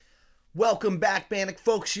Welcome back, Bannock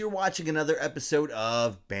folks. You're watching another episode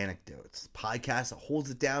of Bannockdotes, podcast that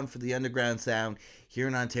holds it down for the underground sound here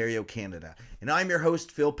in Ontario, Canada. And I'm your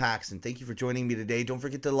host, Phil Paxton. Thank you for joining me today. Don't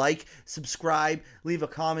forget to like, subscribe, leave a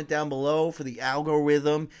comment down below for the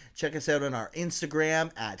algorithm. Check us out on our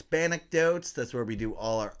Instagram at Bannockdotes. That's where we do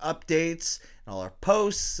all our updates, and all our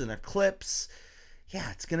posts, and our clips.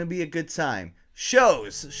 Yeah, it's going to be a good time.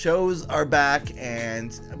 Shows are back,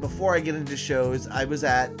 and before I get into shows, I was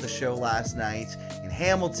at the show last night in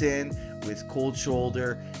Hamilton with Cold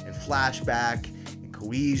Shoulder and Flashback and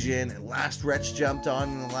Cohesion, and Last Wretch jumped on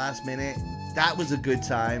in the last minute. That was a good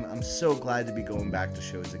time. I'm so glad to be going back to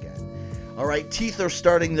shows again. Alright, Teeth are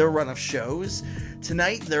starting their run of shows.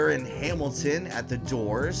 Tonight they're in Hamilton at the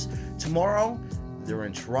Doors. Tomorrow they're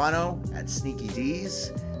in Toronto at Sneaky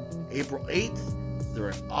D's. April 8th they're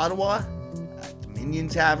in Ottawa at Dominion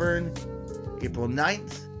Tavern. April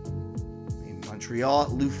 9th in Montreal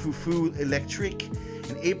at Le Foufou Electrique.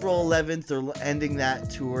 And April 11th they're ending that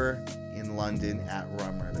tour in London at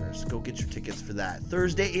Rum Runners. Go get your tickets for that.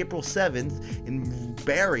 Thursday, April 7th in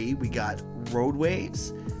Barrie we got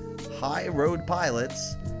Roadwaves, High Road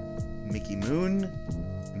Pilots, Mickey Moon,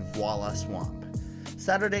 and Voila Swamp.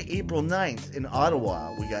 Saturday, April 9th in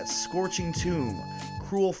Ottawa we got Scorching Tomb,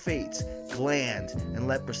 Cruel Fate, Gland, and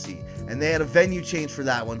Leprosy. And they had a venue change for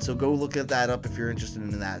that one, so go look at that up if you're interested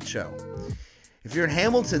in that show. If you're in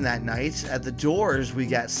Hamilton that night, at the Doors, we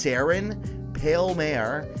got Sarin, Pale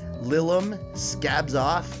Mare, Lilum, Scabs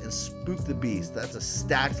Off, and Spook the Beast. That's a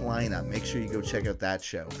stacked lineup. Make sure you go check out that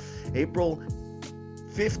show. April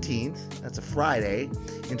 15th, that's a Friday,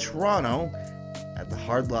 in Toronto, at the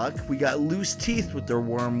Hard Luck, we got Loose Teeth with their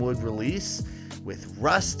Wormwood release, with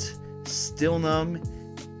Rust, Still Numb,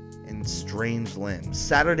 and Strange Limbs.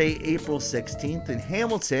 Saturday, April 16th in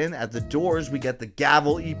Hamilton at the Doors, we get the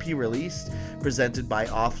Gavel EP released, presented by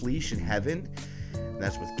Off Leash and Heaven. And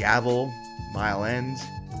that's with Gavel, Mile End,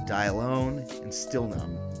 Die Alone, and Still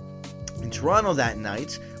Numb. In Toronto that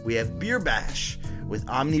night, we have Beer Bash with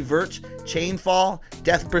Omnivert, Chainfall,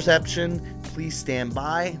 Death Perception, Please Stand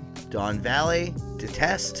By, Dawn Valley,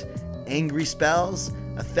 Detest, Angry Spells,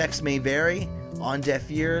 Effects May Vary, On Deaf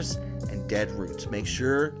Ears, and Dead Roots. Make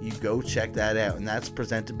sure you go check that out. And that's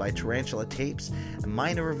presented by Tarantula Tapes and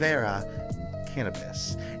Mina Rivera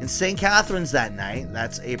Cannabis. In St. Catharines that night,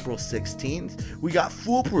 that's April 16th, we got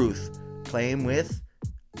Foolproof playing with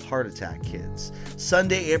Heart Attack Kids.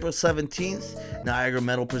 Sunday, April 17th, Niagara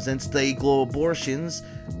Metal presents Day Glow Abortions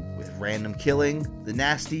with Random Killing, The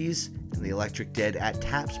Nasties, and The Electric Dead at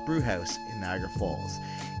Taps Brewhouse in Niagara Falls.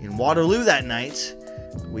 In Waterloo that night,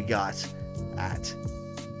 we got at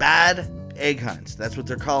Bad Egg Hunt. That's what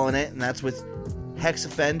they're calling it, and that's with Hex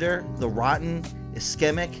Offender, The Rotten,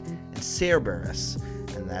 Ischemic, and Cerberus.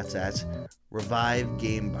 And that's at Revive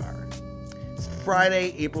Game Bar. It's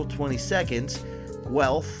Friday, April 22nd,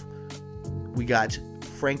 Guelph. We got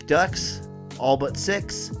Frank Ducks, All But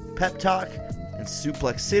Six, Pep Talk, and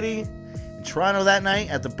Suplex City. In Toronto that night,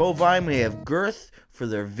 at the Bovine, we have Girth for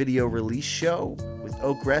their video release show, with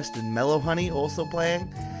Oak Rest and Mellow Honey also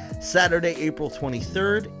playing. Saturday, April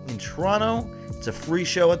 23rd in Toronto, it's a free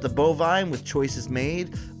show at the Bovine with choices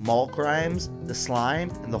made, Mall Crimes, The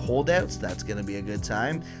Slime, and The Holdouts. That's going to be a good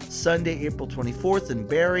time. Sunday, April 24th in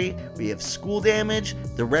Barrie, we have School Damage,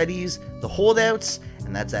 The Readies, The Holdouts,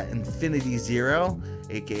 and that's at Infinity Zero,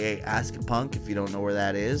 aka Ask a Punk if you don't know where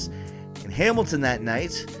that is. In Hamilton that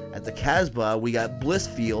night, at the Casbah, we got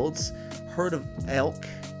Blissfields, Herd of Elk,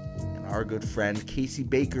 and our good friend Casey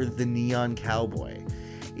Baker, the Neon Cowboy.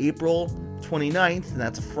 April 29th, and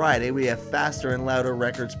that's a Friday, we have Faster and Louder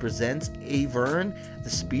Records presents Avern, The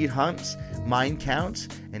Speed Humps, Mind Count,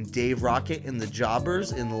 and Dave Rocket and the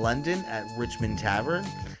Jobbers in London at Richmond Tavern.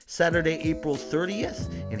 Saturday, April 30th,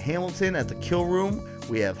 in Hamilton at the Kill Room,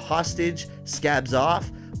 we have Hostage, Scabs Off,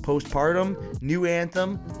 Postpartum, New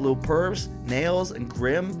Anthem, Lil Pervs, Nails, and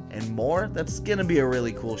Grim, and more. That's gonna be a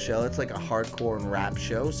really cool show. It's like a hardcore and rap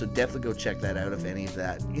show, so definitely go check that out if any of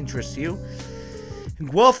that interests you. In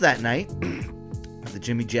Guelph that night, at the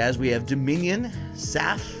Jimmy Jazz, we have Dominion,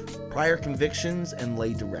 Saf, Prior Convictions, and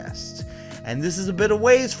Laid to Rest. And this is a bit of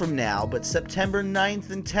ways from now, but September 9th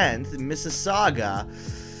and 10th in Mississauga,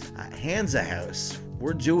 at Hansa House,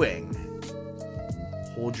 we're doing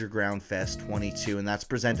Hold Your Ground Fest 22, and that's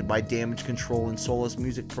presented by Damage Control and Solace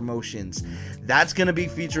Music Promotions. That's going to be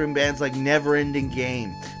featuring bands like Never Ending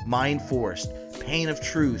Game, Mind Forced, Pain of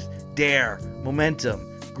Truth, Dare,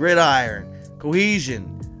 Momentum, Gridiron,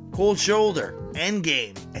 Cohesion, Cold Shoulder,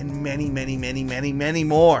 Endgame, and many, many, many, many, many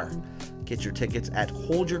more. Get your tickets at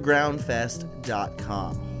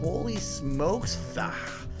holdyourgroundfest.com. Holy smokes.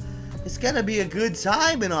 it's going to be a good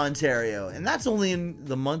time in Ontario. And that's only in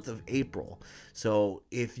the month of April. So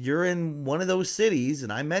if you're in one of those cities,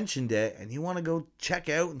 and I mentioned it, and you want to go check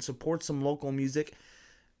out and support some local music,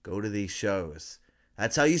 go to these shows.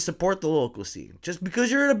 That's how you support the local scene. Just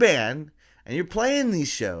because you're in a band and you're playing these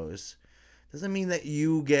shows doesn't mean that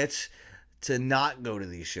you get to not go to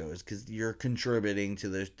these shows because you're contributing to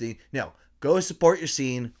the... No, go support your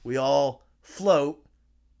scene. We all float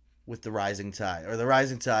with the rising tide, or the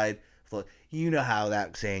rising tide float. You know how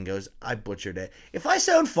that saying goes. I butchered it. If I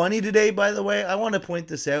sound funny today, by the way, I want to point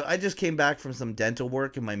this out. I just came back from some dental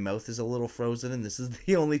work and my mouth is a little frozen, and this is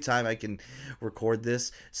the only time I can record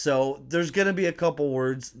this. So there's going to be a couple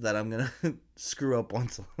words that I'm going to screw up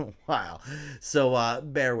once in a while. So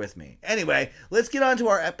bear with me. Anyway, let's get on to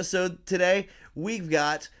our episode today. We've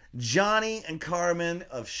got Johnny and Carmen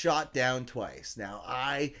of Shot Down Twice. Now,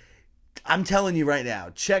 I'm telling you right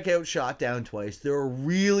now, check out Shot Down Twice. They're a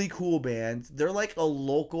really cool band. They're like a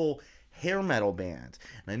local hair metal band.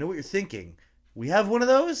 And I know what you're thinking. We have one of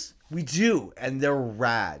those? We do. And they're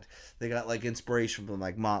rad. They got like inspiration from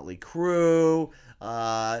like Motley Crue,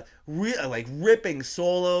 like ripping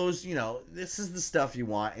solos. You know, this is the stuff you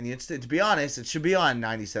want. And to be honest, it should be on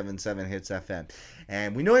 97.7 Hits FM.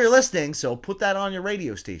 And we know you're listening, so put that on your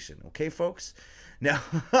radio station. Okay, folks?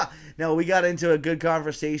 Now we got into a good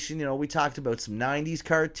conversation. You know, we talked about some 90s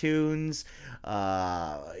cartoons.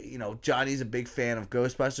 You know, Johnny's a big fan of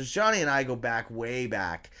Ghostbusters. Johnny and I go way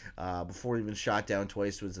back, before even Shot Down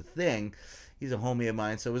Twice was a thing. He's a homie of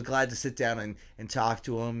mine, so I was glad to sit down and talk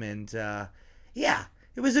to him. And, yeah,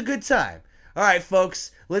 it was a good time. All right,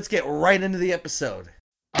 folks, let's get right into the episode.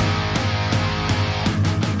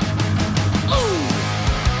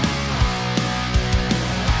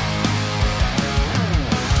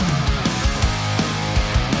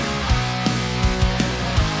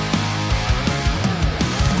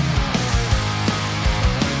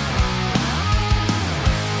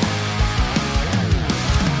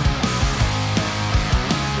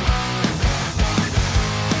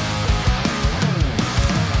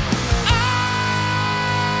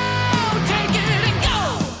 Take it and go!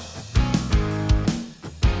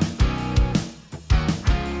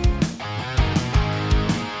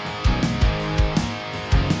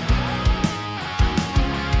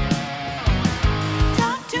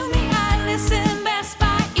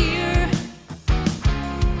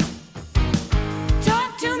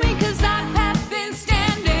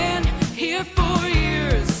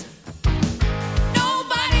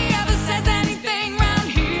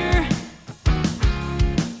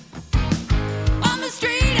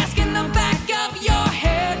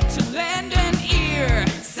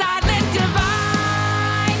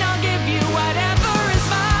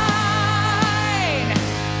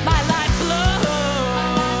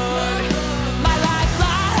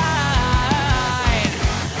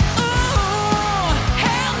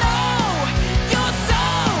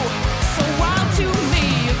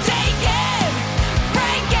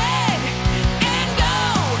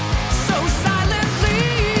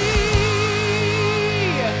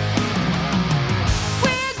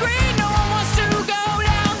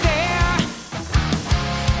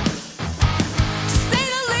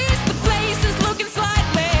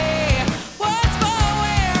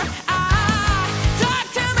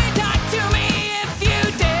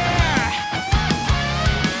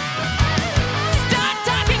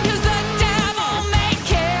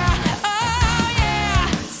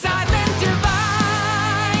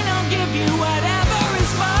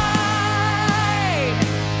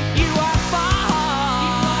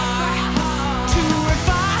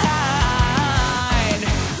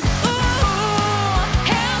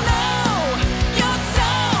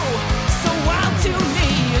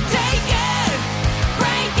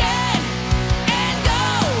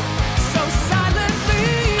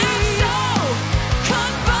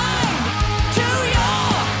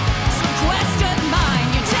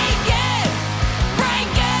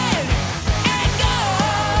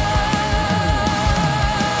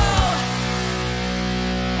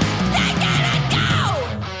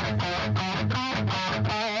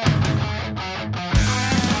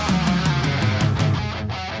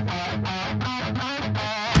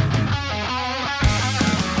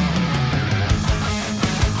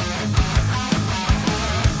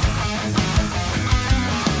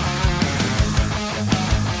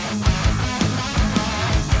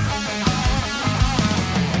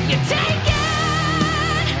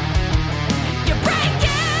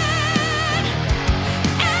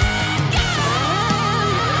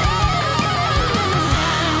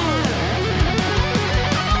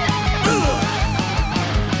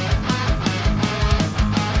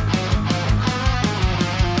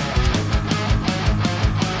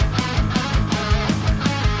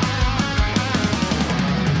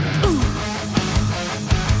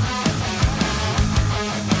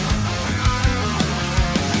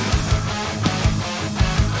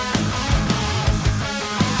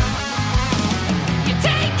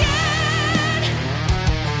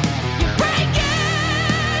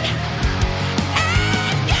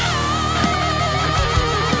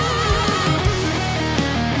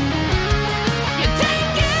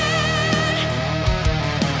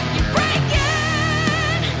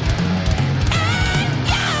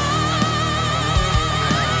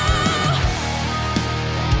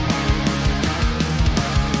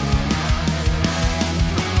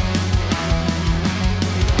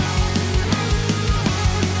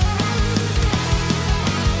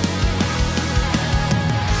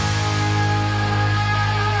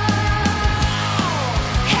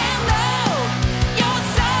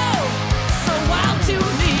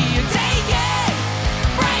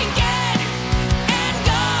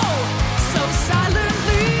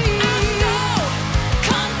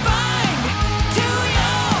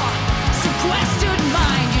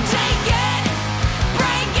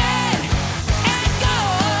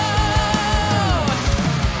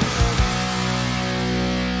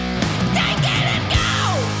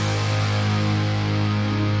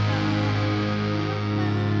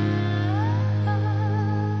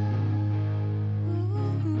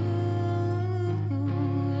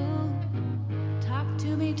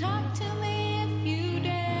 talk to me if you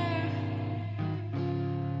dare.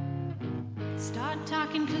 Start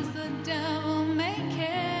talking 'cause the devil may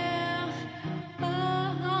care.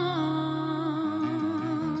 Oh,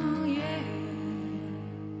 yeah.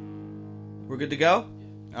 We're good to go?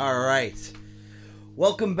 All right.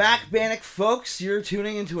 Welcome back, Bannock folks. You're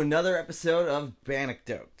tuning into another episode of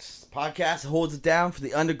Bannockdotes. The podcast that holds it down for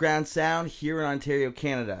the underground sound here in Ontario,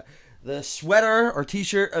 Canada. The sweater or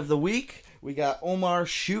t-shirt of the week, we got Omar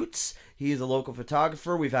Shoots. He is a local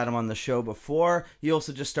photographer. We've had him on the show before. He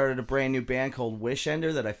also just started a brand new band called Wish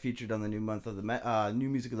Ender that I featured on the new new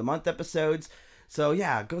Music of the Month episodes. So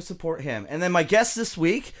yeah, go support him. And then my guests this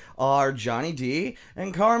week are Johnny D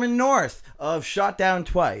and Carmen North of Shot Down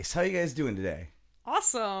Twice. How you guys doing today?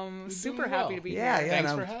 Awesome. Super happy to be here.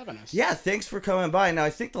 Thanks for having us. Yeah, thanks for coming by. Now, I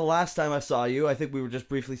think the last time I saw you, I think we were just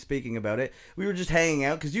briefly speaking about it. We were just hanging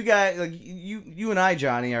out because you guys, like you and I,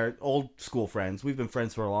 Johnny, are old school friends. We've been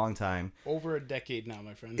friends for a long time. Over a decade now,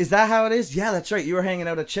 my friend. Is that how it is? Yeah, that's right. You were hanging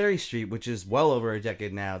out at Cherry Street, which is well over a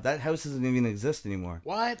decade now. That house doesn't even exist anymore.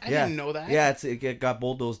 What? I didn't know that. Yeah, it got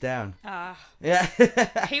bulldozed down. Yeah.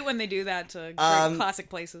 I hate when they do that to great classic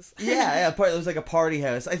places. yeah. It was like a party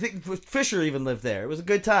house. I think Fisher even lived there. It was a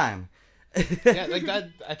good time. Yeah, like that.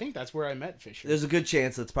 I think that's where I met Fisher. There's a good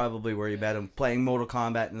chance that's probably where you met him, playing Mortal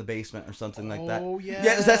Kombat in the basement or something like that. Oh yeah.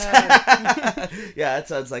 Yeah, yeah, it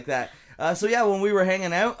sounds like that. So yeah, when we were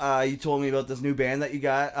hanging out, you told me about this new band that you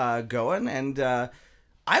got going, and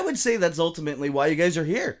I would say that's ultimately why you guys are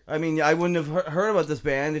here. I mean, I wouldn't have heard about this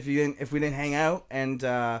band if we didn't hang out, and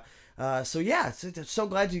so yeah, so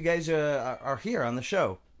glad you guys are here on the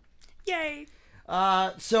show. Yay.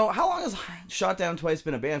 So how long has Shot Down Twice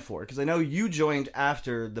been a band for? Because I know you joined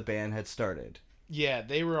after the band had started. Yeah,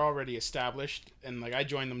 they were already established, and like I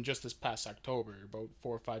joined them just this past October, about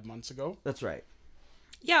 4 or 5 months ago. That's right.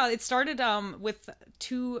 Yeah, it started with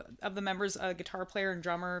two of the members, a guitar player and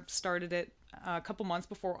drummer, started it a couple months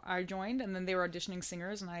before I joined, and then they were auditioning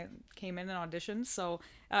singers, and I came in and auditioned. So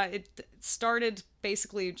it started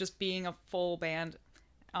basically just being a full band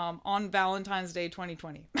on Valentine's Day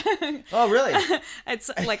 2020. Oh, really? It's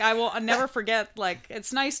like I will never forget. Like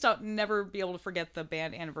it's nice to never be able to forget the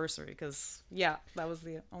band anniversary because yeah, that was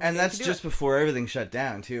the only and day that's to do just it. before everything shut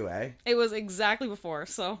down too, eh? It was exactly before,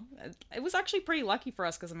 so it was actually pretty lucky for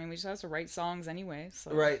us because I mean we just had to write songs anyway.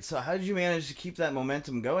 So. Right. So how did you manage to keep that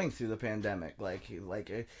momentum going through the pandemic? Like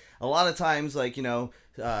a lot of times, like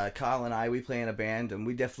Kyle and I, we play in a band, and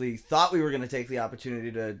we definitely thought we were going to take the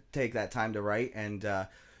opportunity to take that time to write, and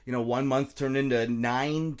 1 month turned into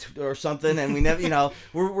 9 or something, and we never,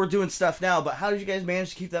 we're doing stuff now. But how did you guys manage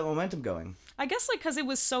to keep that momentum going? I guess because it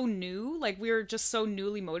was so new, like we were just so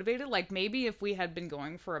newly motivated. Like maybe if we had been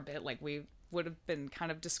going for a bit, like we would have been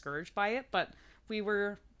kind of discouraged by it. But we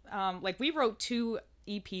were we wrote 2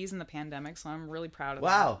 EPs in the pandemic, so I'm really proud of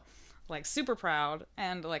Wow. that. Like super proud,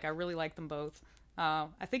 and like I really like them both. I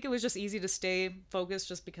think it was just easy to stay focused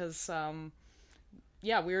just because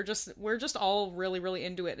we're just all really, really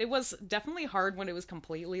into it. It was definitely hard when it was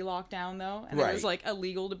completely locked down though, and Right. it was like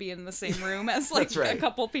illegal to be in the same room as like That's right. a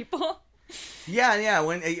couple people. Yeah.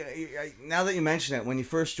 When now that you mention it, when you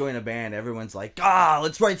first join a band, everyone's like,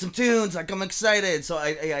 let's write some tunes. Like I'm excited. So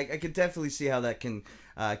I could definitely see how that can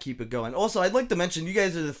keep it going. Also, I'd like to mention you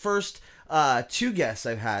guys are the first 2 guests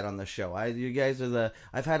I've had on the show.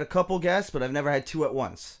 I've had a couple guests, but I've never had 2 at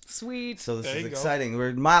once. Sweet. So this There is you go. exciting.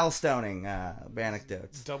 We're milestoning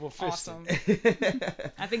Bannockdotes. Double fisted. Awesome.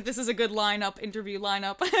 I think this is a good interview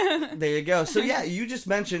lineup. There you go. So yeah, you just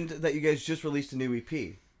mentioned that you guys just released a new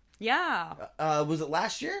EP. Yeah. Was it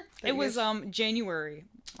last year? It was January.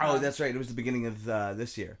 Oh, that's right. It was the beginning of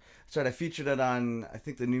this year. That's right. I featured it on, I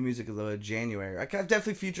think, the new music of the January. I've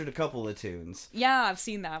definitely featured a couple of tunes. Yeah, I've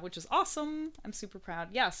seen that, which is awesome. I'm super proud.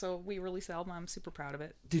 Yeah, so we released the album. I'm super proud of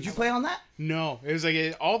it. Did you play on that? No, it was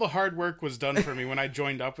like all the hard work was done for me when I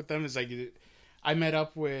joined up with them. It's like I met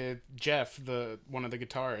up with Jeff, one of the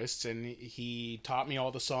guitarists, and he taught me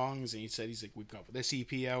all the songs. And he's like, we've got this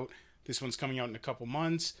EP out. This one's coming out in a couple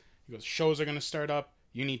months. He goes, shows are gonna start up.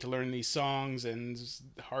 You need to learn these songs and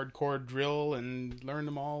hardcore drill and learn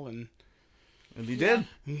them all. And You did.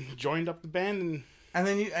 joined up the band, And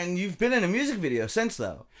then you've been in a music video since,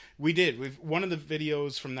 though. we did. One of the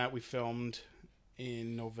videos from that we filmed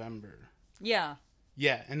in November. Yeah.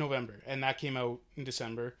 Yeah, in November, and that came out in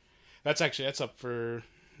December. That's up for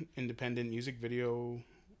independent music video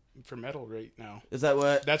for metal right now. Is that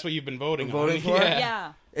what That's what you've been voting Voting on. for it?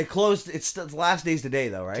 Yeah. it closed? It's the last day's today,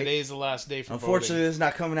 though, right? Today's the last day for Unfortunately, it's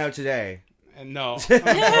not coming out today. voting. And no,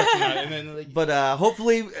 unfortunately not. And then But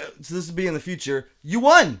hopefully, so this will be in the future. You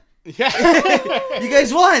won. Yeah, You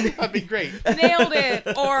guys won. that'd be great. Nailed it,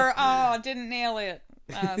 or didn't nail it.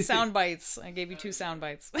 Sound bites. I gave you 2 sound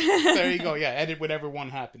bites. There you go. Yeah, edit whatever one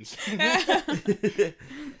happens.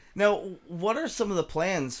 Now, what are some of the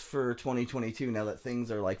plans for 2022 now that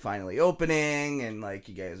things are like finally opening and like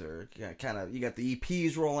you guys are kind of, you got the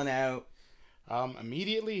EPs rolling out?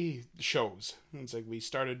 Immediately shows. It's like we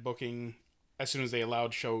started booking as soon as they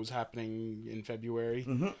allowed shows happening in February.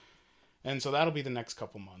 Mm-hmm. And so that'll be the next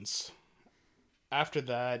couple months. After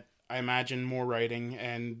that, I imagine more writing,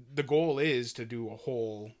 and the goal is to do a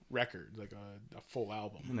whole record, like a full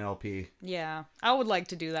album. An LP. Yeah, I would like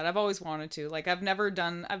to do that. I've always wanted to. Like, I've never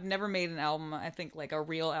made an album, I think, like a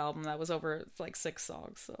real album that was over like 6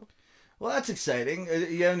 songs. So, Well, that's exciting.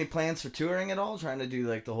 You have any plans for touring at all? Trying to do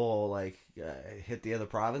like the whole like hit the other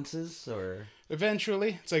provinces or?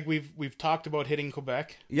 Eventually, it's like we've talked about hitting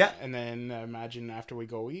Quebec. Yeah. And then imagine after we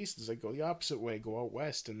go east, it's like go the opposite way, go out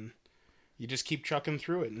west, and you just keep trucking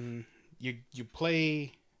through it, and you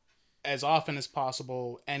play as often as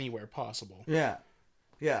possible, anywhere possible. Yeah.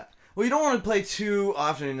 Yeah. Well, you don't want to play too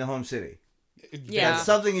often in the home city. yeah. That's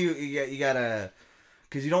something you gotta,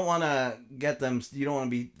 because you don't want to get them. You don't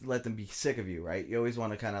want to let them be sick of you, right? You always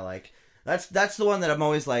want to kind of like. That's the one that I'm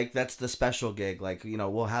always like. That's the special gig. Like, you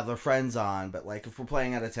know, we'll have our friends on, but like if we're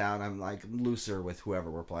playing out of town, I'm like looser with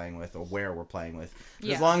whoever we're playing with or where we're playing with.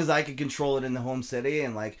 Yeah. As long as I can control it in the home city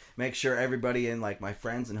and like make sure everybody and like my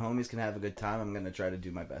friends and homies can have a good time, I'm gonna try to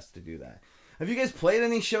do my best to do that. Have you guys played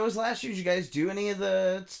any shows last year? Did you guys do any of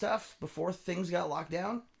the stuff before things got locked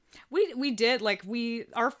down? We did, like,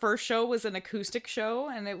 our first show was an acoustic show,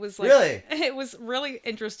 and it was like Really? it was really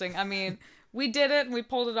interesting. I mean, we did it and we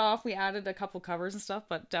pulled it off. We added a couple covers and stuff,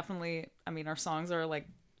 but definitely, I mean, our songs are like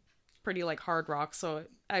pretty like hard rock, so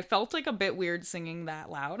I felt like a bit weird singing that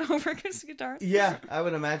loud over acoustic guitar. Yeah, I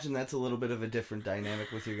would imagine that's a little bit of a different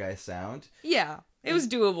dynamic with your guys' sound. Yeah, it was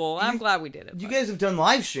doable. I'm glad we did it. You but- guys have done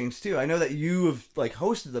live streams too. I know that you have like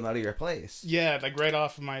hosted them out of your place. Yeah, like right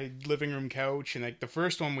off of my living room couch, and like the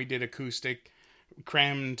first one we did acoustic,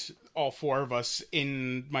 crammed all 4 of us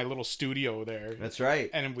in my little studio there. That's right.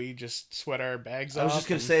 And we just sweat our bags off. I was just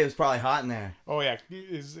gonna say it was probably hot in there. Oh yeah,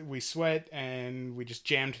 we sweat and we just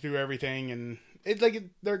jammed through everything, and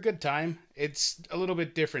they're a good time. It's a little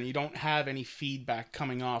bit different. You don't have any feedback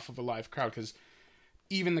coming off of a live crowd because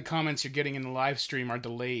even the comments you're getting in the live stream are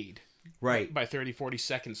delayed Right. by 30-40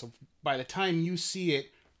 seconds. So by the time you see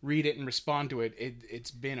it, read it, and respond to it, it's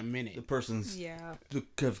been a minute. The person's Yeah.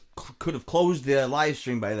 could have closed the live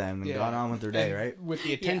stream by then and gone on with their day, And right? with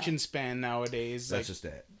the attention span nowadays, That's like, just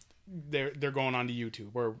it. they're going on to YouTube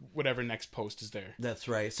or whatever next post is there. That's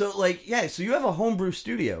right. So like, yeah. So you have a homebrew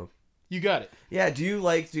studio. You got it. Yeah. Do you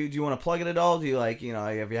like? Do you want to plug it at all? Do you like? You know,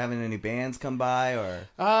 have you having any bands come by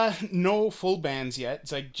or? No full bands yet.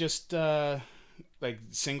 It's like just like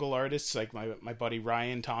single artists. Like my buddy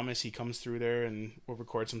Ryan Thomas, he comes through there and we'll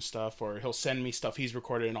record some stuff, or he'll send me stuff he's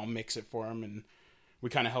recorded and I'll mix it for him, and we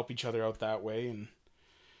kind of help each other out that way. And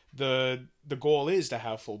the goal is to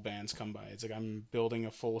have full bands come by. It's like I'm building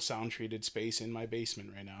a full sound treated space in my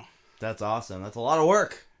basement right now. That's awesome. That's a lot of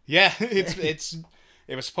work. Yeah,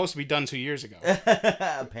 it was supposed to be done 2 years ago.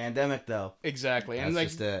 Pandemic though. Exactly. That's And like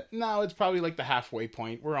just it. now it's probably like the halfway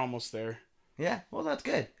point. We're almost there. Yeah, well, that's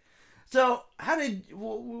good. So,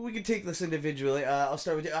 we could take this individually. I'll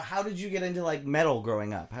start with you. How did you get into like metal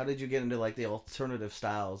growing up? How did you get into like the alternative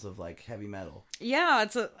styles of like heavy metal? Yeah,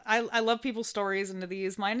 I love people's stories into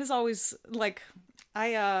these. Mine is always like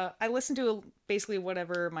I listened to basically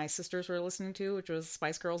whatever my sisters were listening to, which was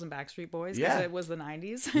Spice Girls and Backstreet Boys, because Yeah. it was the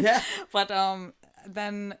 90s. Yeah. But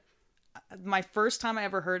then my first time I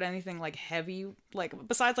ever heard anything like heavy, like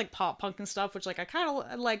besides like pop punk and stuff, which like I kind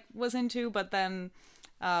of like was into, but then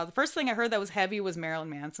the first thing I heard that was heavy was Marilyn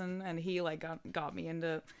Manson, and he like got me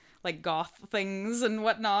into like goth things and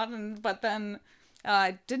whatnot, but then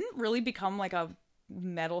I didn't really become like a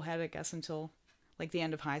metalhead, I guess, until like the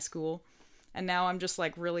end of high school, and now I'm just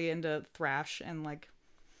like really into thrash and like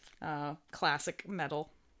classic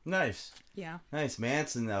metal. Nice. Yeah. Nice.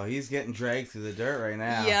 Manson, though, he's getting dragged through the dirt right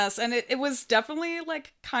now. Yes, and it was definitely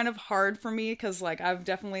like kind of hard for me because like I've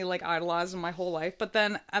definitely like idolized him my whole life, but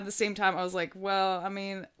then at the same time I was like, well, I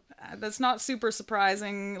mean, that's not super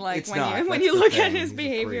surprising like It's when not. you when That's you the look at thing. his He's a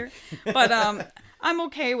behavior. freak. But I'm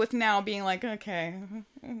okay with now being like, okay,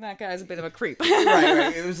 that guy's a bit of a creep.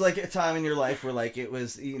 Right. It was like a time in your life where like it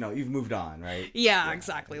was, you know, you've moved on, right? Yeah,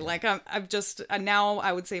 exactly. Like I've just now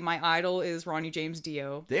I would say my idol is Ronnie James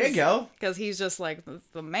Dio. There you go. Because he's just like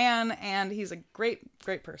the man, and he's a great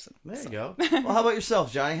person. There you go. Well, how about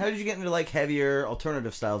yourself, Johnny? How did you get into like heavier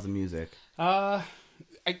alternative styles of music?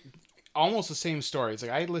 almost the same story. It's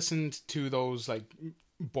like I listened to those like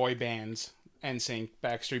boy bands, NSYNC,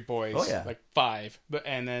 Backstreet Boys, Oh, yeah. like 5,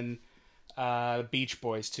 and then Beach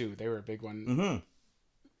Boys too. They were a big one.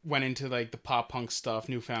 Mm-hmm. Went into like the pop punk stuff,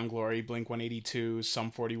 Newfound Glory, Blink 182,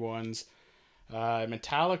 Sum 41s.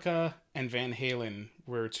 Metallica and Van Halen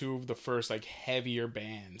were 2 of the first like heavier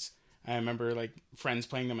bands. I remember like friends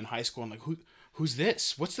playing them in high school and like, who's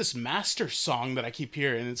this? What's this Master song that I keep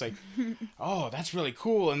hearing? And it's like, oh, that's really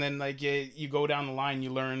cool. And then like you go down the line, you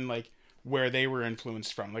learn like where they were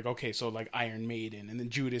influenced from. Like, okay, so like Iron Maiden and then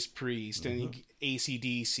Judas Priest and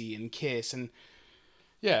AC/DC and Kiss. And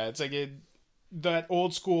yeah, it's like that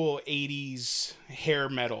old school 80s hair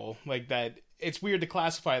metal, like that. It's weird to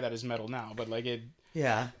classify that as metal now, but like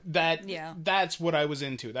Yeah. that's what I was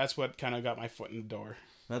into. That's what kind of got my foot in the door.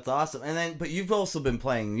 That's awesome. And then, but you've also been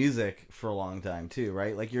playing music for a long time too,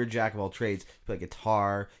 right? Like you're a jack of all trades. You play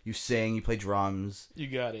guitar, you sing, you play drums. You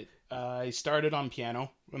got it. I started on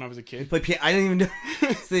piano when I was a You kid. play piano. I didn't even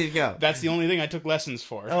know. So there you go. That's the only thing I took lessons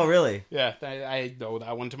for. Oh, really? Yeah, I owe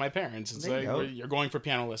that one to my parents. It's There like, you go. well, you're going for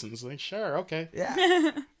piano lessons. Like, sure, okay.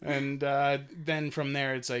 Yeah. And then from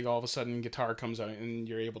there, it's like all of a sudden guitar comes out and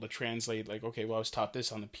you're able to translate, like, okay, well, I was taught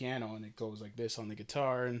this on the piano and it goes like this on the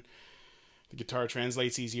guitar. And the guitar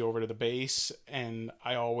translates easy over to the bass. And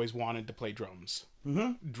I always wanted to play drums.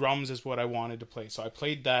 Mm-hmm. Drums is what I wanted to play. So I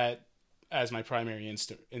played that as my primary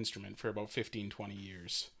instrument for about 15, 20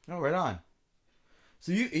 years. Oh, right on.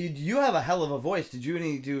 So you have a hell of a voice. Did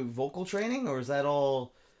you do vocal training, or is that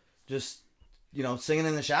all just singing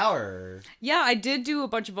in the shower? Yeah, I did do a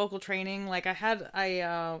bunch of vocal training. Like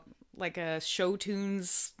I like a show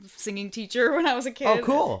tunes singing teacher when I was a kid. Oh,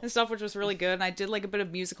 cool. And stuff, which was really good. And I did like a bit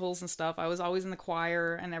of musicals and stuff. I was always in the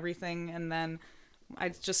choir and everything. And then I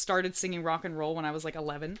just started singing rock and roll when I was like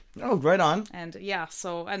 11. Oh, right on. And yeah,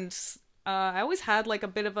 I always had like a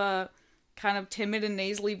bit of a kind of timid and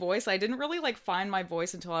nasally voice. I didn't really like find my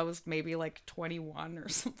voice until I was maybe like 21 or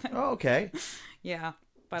something. Oh, okay. Yeah,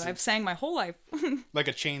 but I've sang my whole life. Like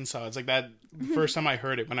a chainsaw. It's like that first time I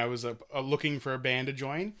heard it when I was looking for a band to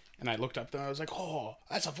join, and I looked up there and I was like, oh,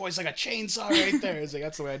 that's a voice like a chainsaw right there. It's like,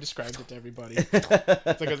 that's the way I described it to everybody.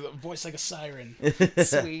 It's like a voice like a siren.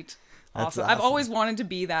 Sweet. Awesome. I've always wanted to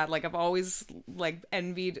be that. Like I've always like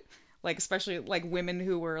envied like especially like women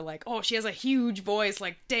who were like, oh, she has a huge voice,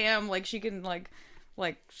 like damn, like she can like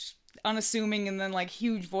unassuming and then like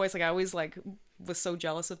huge voice. Like I always like was so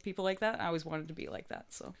jealous of people like that. I always wanted to be like that.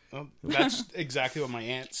 So Well, that's exactly what my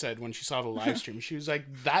aunt said when she saw the live stream. She was like,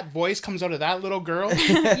 that voice comes out of that little girl.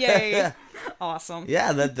 yay. Awesome.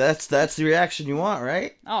 Yeah, that's the reaction you want,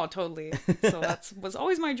 right? Oh, totally. So that was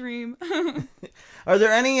always my dream. Are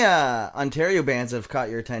there any Ontario bands that have caught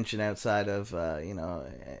your attention outside of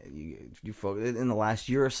you folk in the last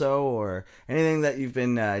year or so, or anything that you've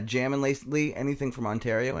been jamming lately? Anything from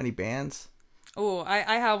Ontario? Any bands? Oh,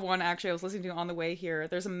 I have one actually I was listening to on the way here.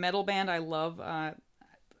 There's a metal band I love. I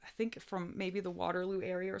think from maybe the Waterloo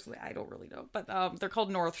area or something. I don't really know. But they're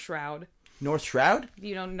called North Shroud. North Shroud?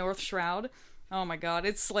 You know North Shroud? Oh my god.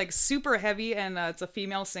 It's like super heavy and it's a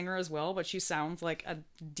female singer as well, but she sounds like a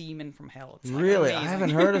demon from hell. It's like Really? amazing. I haven't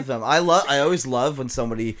heard of them. I always love when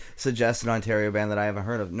somebody suggests an Ontario band that I haven't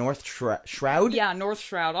heard of. North Shroud? Yeah, North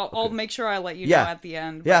Shroud. I'll make sure I let you Yeah. know at the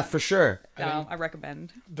end. Yeah, for sure. I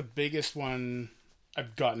recommend. The biggest one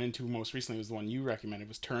I've gotten into most recently was the one you recommended,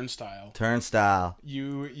 was Turnstile. Turnstile.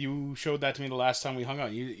 You showed that to me the last time we hung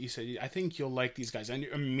out. You said, I think you'll like these guys. And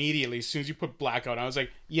immediately, as soon as you put Blackout, I was like,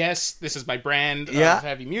 yes, this is my brand of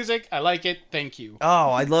heavy music. I like it. Thank you.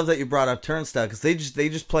 Oh, I love that you brought up Turnstile because they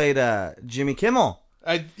just played Jimmy Kimmel.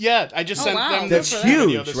 I just sent wow. them That's the video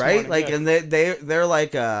huge, this right? morning. Like, Yeah. and they're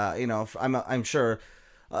like I'm sure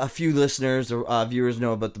a few listeners or viewers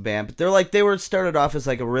know about the band, but they were started off as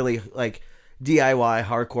like a really like DIY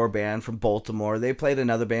hardcore band from Baltimore. They played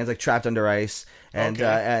in other bands like Trapped Under Ice and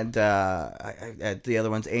the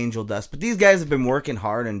other one's Angel Dust. But these guys have been working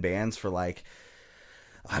hard in bands for like,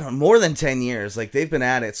 I don't know, more than 10 years. Like they've been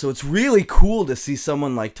at it. So it's really cool to see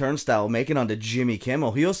someone like Turnstile make it onto Jimmy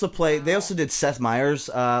Kimmel. He also played, they also did Seth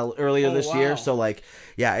Meyers earlier this year. So like,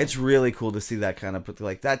 yeah, it's really cool to see that kind of,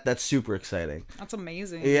 like that's super exciting. That's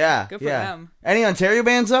amazing. Yeah. Good for yeah. them. Any Ontario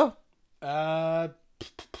bands though?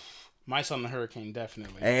 My Son the Hurricane,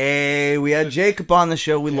 definitely. Hey, we had Jacob on the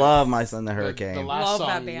show. We love My Son the Hurricane. The last Love song,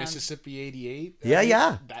 that band. Mississippi 88.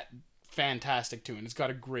 Yeah. That fantastic tune. It's got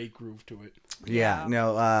a great groove to it. Yeah.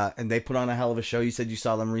 No. And they put on a hell of a show. You said you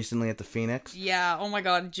saw them recently at the Phoenix. Yeah, oh my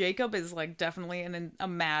god, Jacob is like definitely a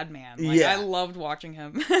madman. Like, Yeah. I loved watching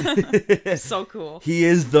him. So cool. He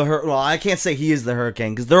is the well, I can't say he is the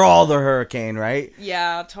Hurricane because they're all the Hurricane, right?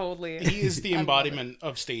 Yeah, totally. He is the embodiment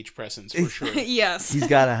of stage presence for sure. Yes. He's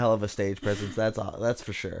got a hell of a stage presence. That's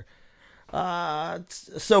for sure.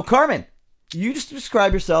 So Carmen, you just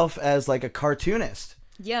describe yourself as like a cartoonist.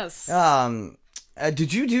 Yes.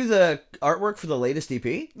 Did you do the artwork for the latest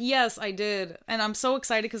EP? Yes, I did. And I'm so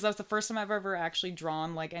excited because that was the first time I've ever actually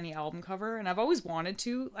drawn like any album cover. And I've always wanted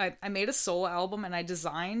to. I made a solo album and I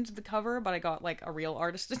designed the cover, but I got like a real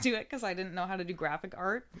artist to do it because I didn't know how to do graphic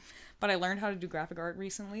art. But I learned how to do graphic art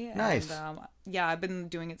recently. Nice. And yeah, I've been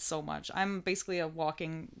doing it so much. I'm basically a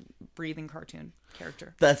walking, breathing cartoon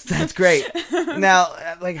character. That's great. Now,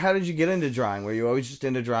 like, how did you get into drawing? Were you always just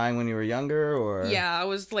into drawing when you were younger, or? Yeah, I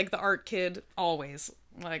was like the art kid always.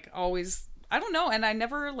 Like always. I don't know. And I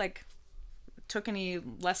never like took any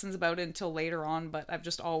lessons about it until later on, but I've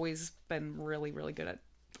just always been really, really good at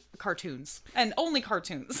cartoons and only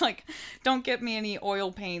cartoons. Like, don't get me any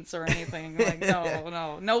oil paints or anything. Like,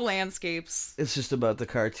 no landscapes. It's just about the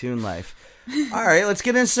cartoon life. All right, let's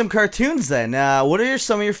get into some cartoons then. What are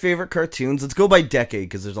some of your favorite cartoons? Let's go by decade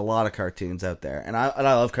because there's a lot of cartoons out there, and I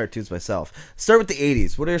love cartoons myself. Start with the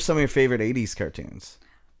 80s. What are some of your favorite 80s cartoons?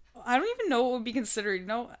 I don't even know what would be considered,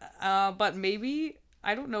 but maybe,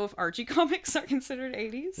 I don't know if Archie comics are considered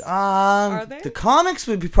 80s. Are they? The comics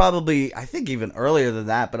would be probably, I think, even earlier than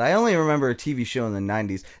that, but I only remember a TV show in the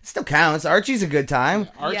 90s. It still counts. Archie's a good time.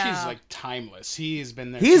 Archie's Yeah. like timeless. He's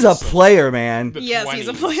been there. He's a since, player, man. the Yes, he's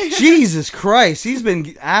a 20s. player. Jesus Christ. He's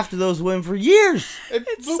been after those women for years. It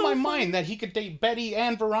blew so my funny. mind that he could date Betty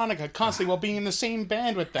and Veronica constantly while being in the same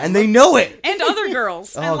band with them. And they know it. And other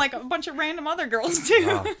girls. Oh. And like a bunch of random other girls too.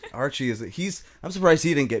 Wow, Archie I'm surprised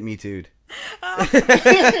he didn't get me too'd.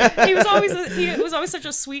 He was always such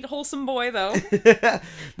a sweet, wholesome boy though.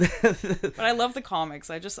 But I love the comics.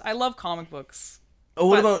 I love comic books. Oh,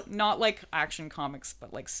 what But about not like action comics,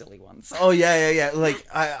 but like silly ones. Oh yeah. Like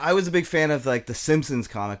I was a big fan of like the Simpsons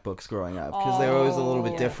comic books growing up because they were always a little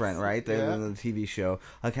bit different, right? Than the TV show.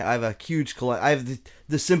 Okay, I have a huge I have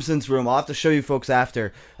the Simpsons room. I'll have to show you folks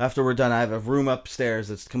after we're done. I have a room upstairs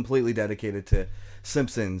that's completely dedicated to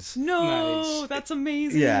Simpsons. No, Nice. that's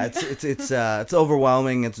amazing. Yeah, it's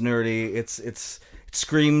overwhelming. It's nerdy. It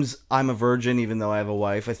screams I'm a virgin even though I have a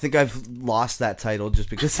wife. I think I've lost that title just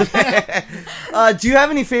because of it. Do you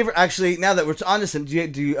have any favorite, actually, now that we're on to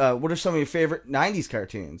Simpsons, what are some of your favorite 90s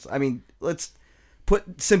cartoons? I mean, let's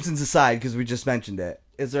put Simpsons aside because we just mentioned it.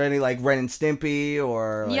 Is there any like Ren and Stimpy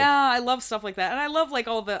or like... Yeah, I love stuff like that, and I love like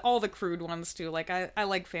all the crude ones too. Like I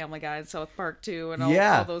like Family Guy and South Park too, and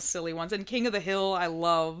all those silly ones. And King of the Hill, I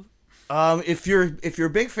love. If you're a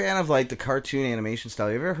big fan of like the cartoon animation style,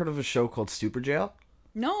 you ever heard of a show called Super Jail?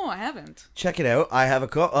 No, I haven't. Check it out. I have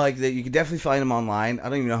you can definitely find them online. I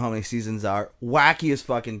don't even know how many seasons are. Wackiest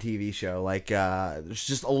fucking TV show. Like there's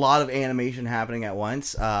just a lot of animation happening at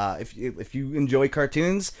once. If you enjoy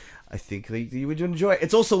cartoons, I think you would enjoy it.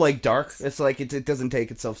 It's also like dark. It's like it doesn't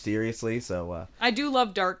take itself seriously. So I do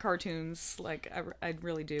love dark cartoons. Like I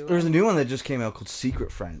really do. there's a new one that just came out called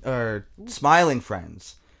Secret Friend or Smiling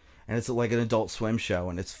Friends, and it's like an Adult Swim show,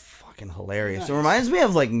 and it's fucking hilarious. It reminds me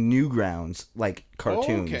of like Newgrounds, like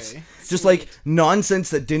cartoons, Okay. just like nonsense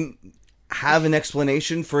that didn't have an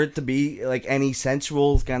explanation for it to be like any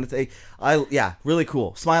sensual kind of thing. Really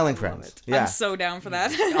cool. Smiling Friends. Yeah, I'm so down for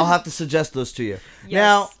that. I'll have to suggest those to you.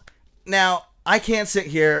 Yes. Now I can't sit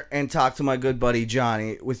here and talk to my good buddy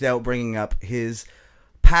Johnny without bringing up his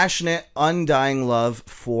passionate, undying love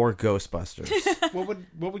for Ghostbusters.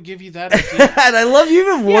 What would give you that idea? And I love you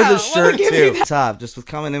even wore Yeah, the what shirt would give you too. Top, just with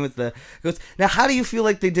coming in with the ghost. Now, how do you feel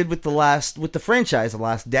like they did with the franchise the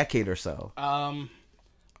last decade or so?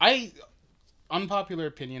 Unpopular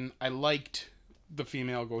opinion, I liked the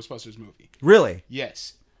female Ghostbusters movie. Really?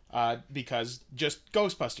 Yes. Because just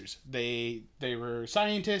Ghostbusters. They were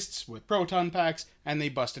scientists with proton packs and they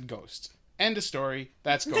busted ghosts. End of story.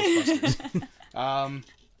 That's Ghostbusters.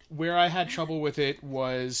 Where I had trouble with it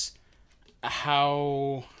was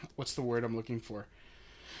what's the word I'm looking for?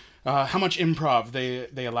 How much improv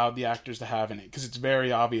they allowed the actors to have in it. Because it's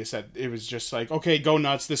very obvious that it was just like, okay, go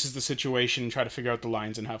nuts, this is the situation, try to figure out the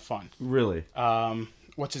lines and have fun. Really?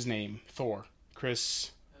 What's his name? Thor.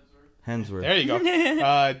 Chris Hemsworth. There you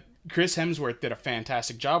go. Chris Hemsworth did a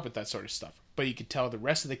fantastic job with that sort of stuff. But you could tell the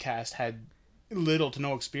rest of the cast had little to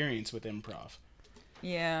no experience with improv.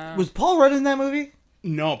 Yeah. Was Paul Rudd in that movie?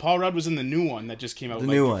 No, Paul Rudd was in the new one that just came out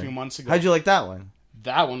a few months ago. How'd you like that one?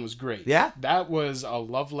 That one was great. Yeah? That was a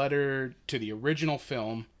love letter to the original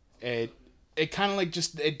film. It it kind of like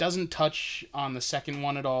just it doesn't touch on the second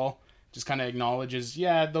one at all. Just kind of acknowledges,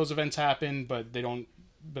 yeah, those events happen, but they don't.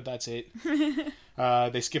 But that's it.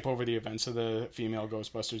 They skip over the events of the female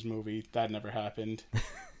Ghostbusters movie. That never happened.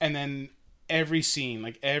 And then every scene,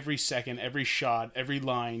 like every second, every shot, every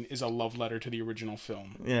line is a love letter to the original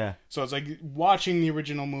film. Yeah. So it's like watching the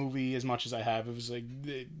original movie as much as I have. It was like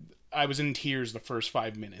I was in tears the first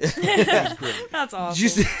 5 minutes. It was great. That's awesome.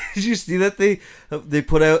 Did you see that they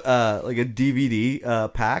put out like a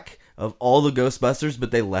DVD pack of all the Ghostbusters, but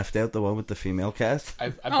they left out the one with the female cast? I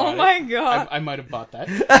Oh bought my it. God. I might have bought that.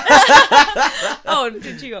 Oh,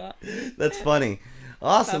 did you? That's funny.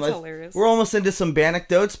 Awesome. That's hilarious. We're almost into some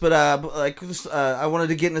anecdotes, but I wanted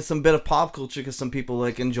to get into some bit of pop culture because some people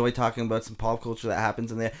like enjoy talking about some pop culture that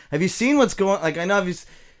happens in there. Have you seen what's going? Like, I know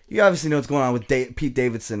you obviously know what's going on with Pete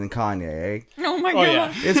Davidson and Kanye, eh? Oh my Oh, God.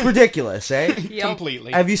 yeah. It's ridiculous, eh? Yep.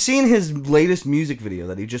 Completely. Have you seen his latest music video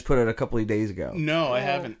that he just put out a couple of days ago? No, I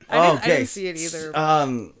haven't. I didn't see it either.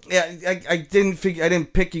 Yeah, I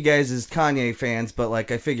didn't pick you guys as Kanye fans, but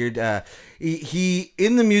like I figured he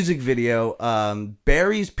in the music video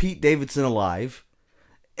buries Pete Davidson alive,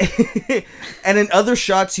 and in other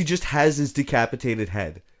shots he just has his decapitated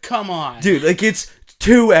head. Come on. Dude, like it's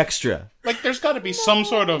too extra. Like, there's got to be some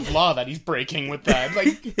sort of law that he's breaking with that.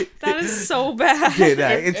 Like, That is so bad. Dude,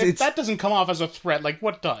 if that doesn't come off as a threat, like,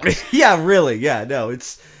 what does? yeah, really, yeah, no,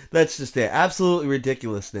 that's just it. Absolute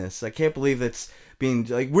ridiculousness. I can't believe it's being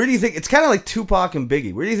like. Where do you think it's kind of like Tupac and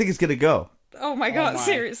Biggie? Where do you think it's gonna go? Oh my God, Oh my.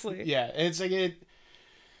 seriously. Yeah, it's like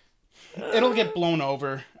it'll get blown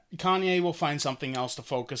over. Kanye will find something else to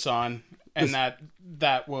focus on, and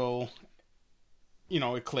that will,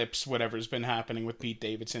 eclipse whatever's been happening with Pete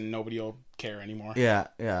Davidson. Nobody will care anymore. Yeah,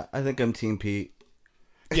 I think I'm Team Pete.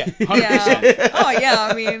 Yeah, 100%. Yeah. Oh yeah,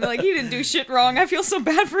 I mean, like, he didn't do shit wrong. I feel so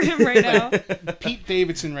bad for him right now. Pete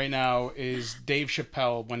Davidson right now is Dave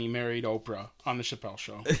Chappelle when he married Oprah on the Chappelle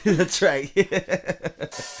Show. That's right.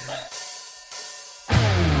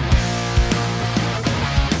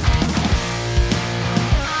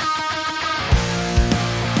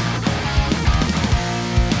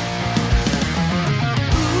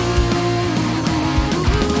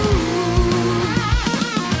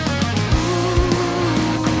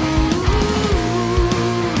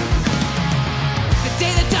 The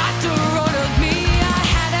day the doctor ordered me, I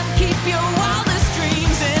had him keep your wildest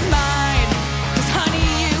dreams in mind. 'Cause honey,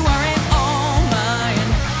 you aren't all mine.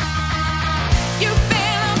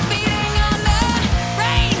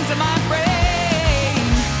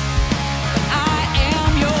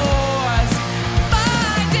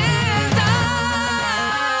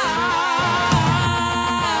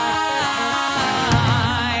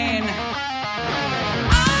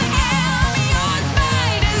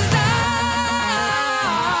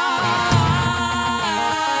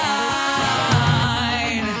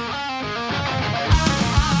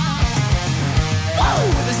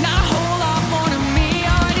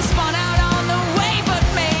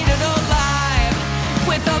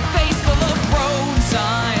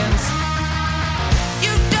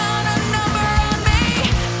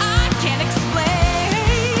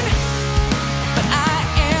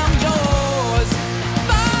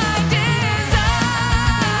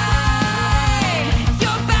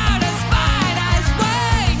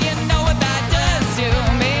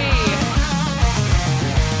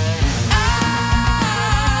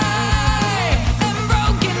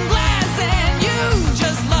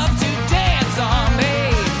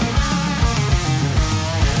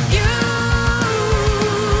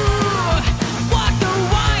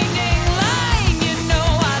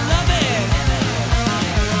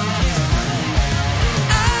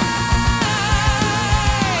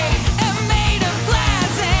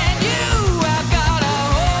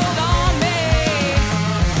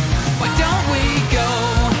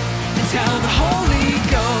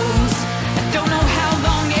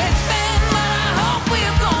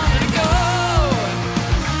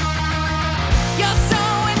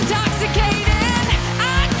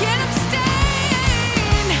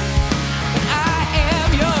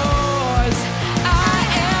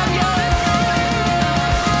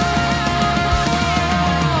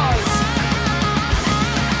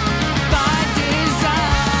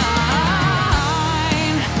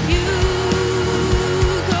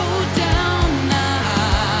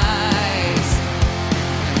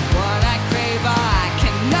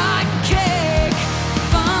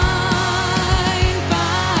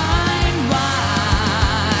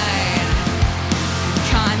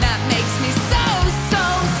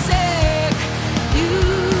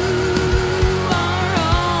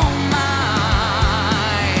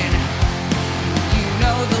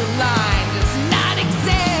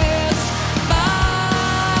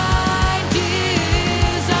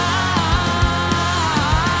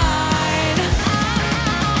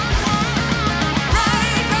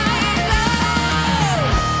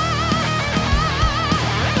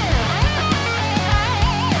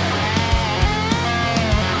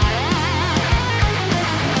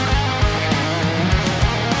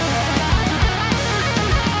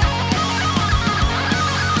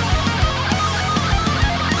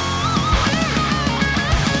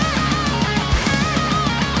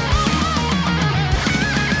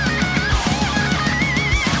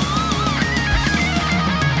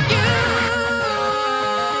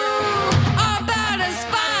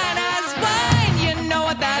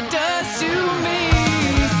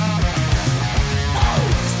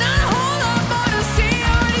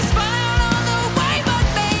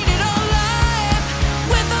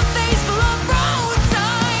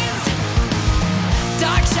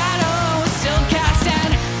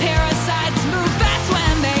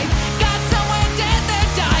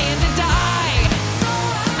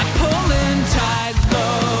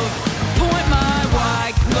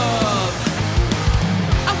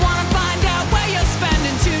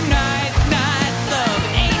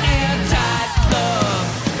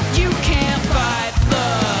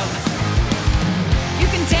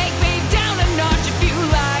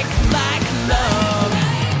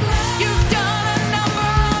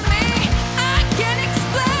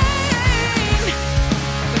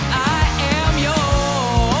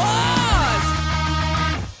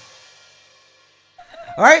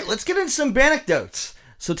 All right, let's get into some anecdotes.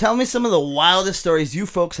 So tell me some of the wildest stories you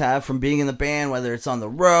folks have from being in the band, whether it's on the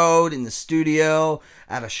road, in the studio,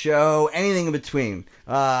 at a show, anything in between.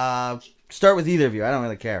 Start with either of you. I don't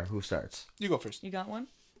really care who starts. You go first. You got one?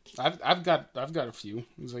 I've got a few.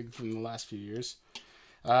 It was like from the last few years.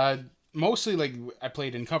 Mostly like I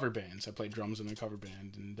played in cover bands. I played drums in a cover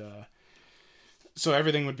band, and so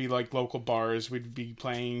everything would be like local bars. We'd be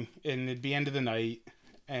playing, and it'd be end of the night,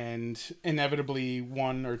 and inevitably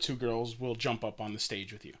one or two girls will jump up on the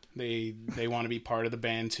stage with you. They want to be part of the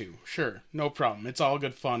band too. Sure, no problem. It's all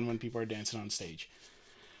good fun when people are dancing on stage.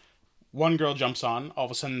 One girl jumps on, all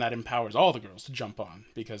of a sudden that empowers all the girls to jump on,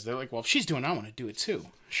 because they're like, well, if she's doing it, I want to do it too.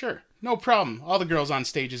 Sure, no problem. All the girls on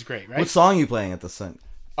stage is great, right? What song are you playing at the sun?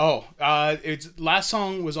 Oh, its last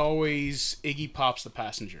song was always Iggy Pop's "The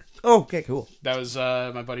Passenger." Oh, okay, cool. That was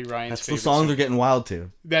my buddy Ryan's That's the favorite songs song. we're getting wild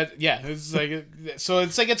to. It's like so.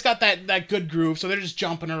 It's like it's got that good groove. So they're just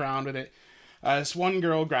jumping around with it. This one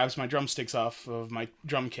girl grabs my drumsticks off of my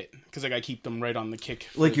drum kit because I keep them right on the kick.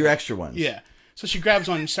 Like your extra ones. Yeah. So she grabs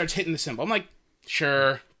one and starts hitting the cymbal. I'm like,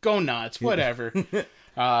 sure, go nuts, whatever. The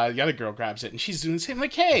other girl grabs it and she's doing the same. I'm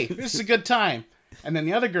like, hey, this is a good time. And then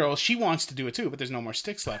the other girl, she wants to do it too, but there's no more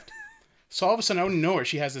sticks left. So all of a sudden, out of nowhere,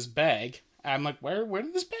 she has this bag. I'm like, where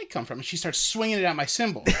did this bag come from? And she starts swinging it at my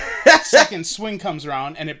cymbal. Second swing comes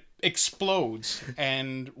around and it explodes,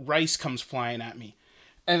 and rice comes flying at me.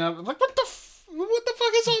 And I'm like, what the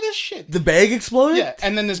fuck is all this shit? The bag exploded? Yeah,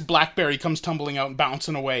 and then this blackberry comes tumbling out and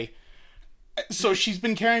bouncing away. So she's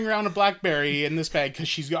been carrying around a blackberry in this bag because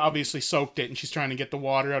she's obviously soaked it and she's trying to get the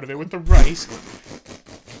water out of it with the rice.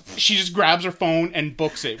 She just grabs her phone and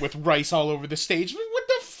books it with rice all over the stage. What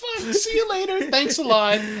the fuck? See you later. Thanks a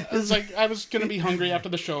lot. It's like I was gonna be hungry after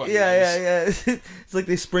the show. Yeah. It's like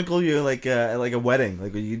they sprinkle you like a wedding.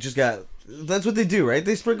 Like you just got. That's what they do, right?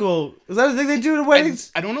 They sprinkle. Is that a thing they do at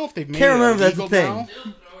weddings? I don't know if they've made Can't it remember if that's illegal a thing. now.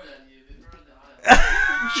 They'll throw it at you. They throw it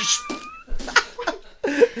Just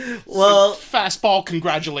Well, fastball.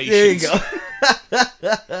 Congratulations. there you go.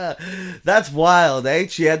 That's wild, eh?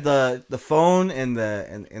 She had the phone and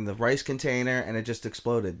the rice container, and it just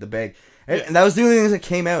exploded. The bag, and that was the only thing that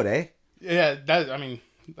came out, eh? Yeah,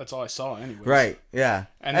 that's all I saw anyway. Right. Yeah.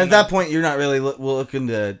 And And at then that point, you're not really looking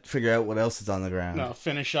to figure out what else is on the ground. No,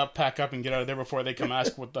 finish up, pack up, and get out of there before they come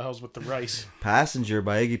ask what the hell's with the rice. Passenger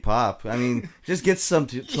by Iggy Pop. I mean, just get some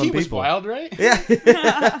He was people. wild, right? Yeah.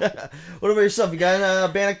 What about yourself? You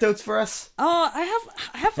got anecdotes for us? Oh, I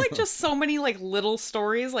have like just so many like little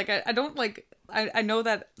stories. Like I don't like I know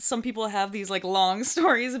that some people have these like long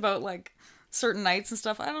stories about like certain nights and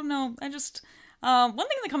stuff. I don't know. I just one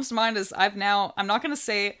thing that comes to mind is I'm not gonna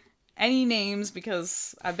say any names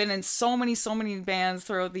because I've been in so many bands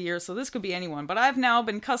throughout the years, so this could be anyone. But I've now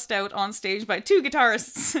been cussed out on stage by two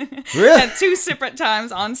guitarists Really? at two separate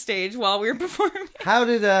times on stage while we were performing. How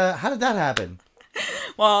did that happen?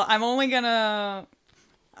 Well, I'm only gonna.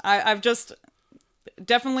 I've just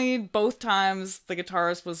definitely both times the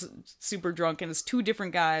guitarist was super drunk, and it's two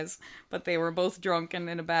different guys, but they were both drunk and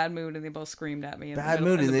in a bad mood, and they both screamed at me. Bad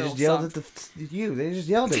mood, and they just yelled at you. They just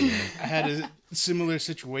yelled at you. I had a similar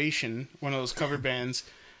situation, one of those cover bands,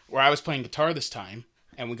 where I was playing guitar this time,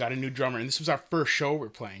 and we got a new drummer, and this was our first show we're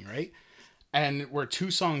playing, right? And we're 2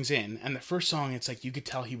 songs in, and the first song, it's like you could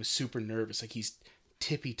tell he was super nervous, like he's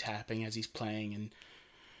tippy-tapping as he's playing, and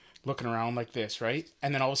looking around like this, right?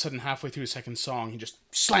 And then all of a sudden, halfway through the second song, he just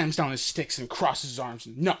slams down his sticks and crosses his arms.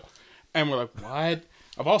 And no. And we're like, what?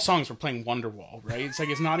 Of all songs, we're playing Wonderwall, right? It's like,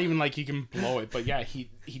 it's not even like you can blow it. But yeah, he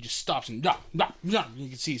just stops and no. You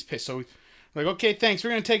can see he's pissed. So we're like, okay, thanks.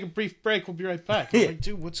 We're going to take a brief break. We'll be right back. I'm like,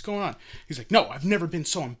 dude, what's going on? He's like, no, I've never been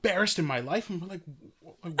so embarrassed in my life. And we're like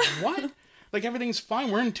what? Like, everything's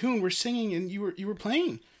fine. We're in tune. We're singing. And you were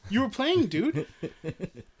playing. You were playing, dude.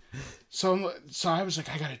 So I was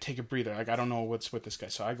like, I gotta take a breather. Like, I don't know what's with this guy.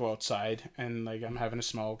 So I go outside and like I'm having a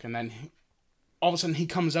smoke, and then all of a sudden he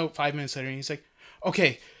comes out 5 minutes later and he's like,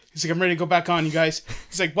 okay. He's like, I'm ready to go back on, you guys.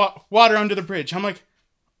 He's like, water under the bridge. I'm like,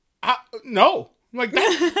 no. I'm like,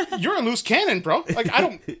 you're a loose cannon, bro. Like, I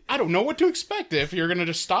don't know what to expect if you're gonna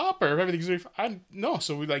just stop or if everything's. No.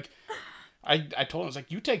 So we like, I told him, I was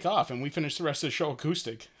like, you take off, and we finished the rest of the show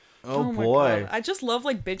acoustic. Oh my boy. God. I just love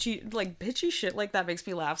like bitchy shit like that makes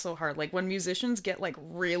me laugh so hard. Like when musicians get like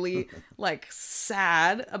really like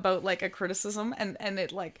sad about like a criticism and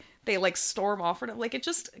it like they like storm off it. Like it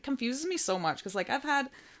just confuses me so much because like I've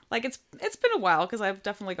had like it's been a while because I've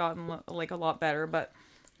definitely gotten like a lot better. But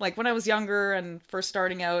like when I was younger and first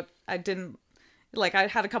starting out, I didn't like I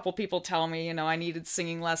had a couple people tell me, you know, I needed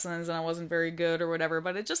singing lessons and I wasn't very good or whatever,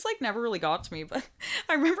 but it just like never really got to me. But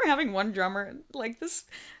I remember having one drummer, like this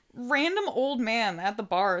random old man at the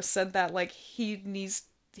bar said that like he needs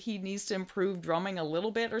to improve drumming a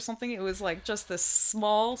little bit or something. It was like just this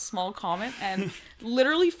small comment, and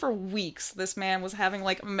literally for weeks this man was having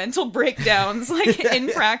like mental breakdowns like in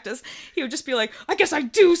practice. He would just be like, I guess I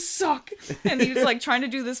do suck, and he was like trying to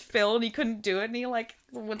do this fill and he couldn't do it, and he like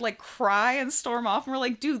would like cry and storm off, and we're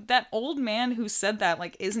like, dude, that old man who said that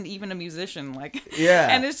like isn't even a musician, like, Yeah.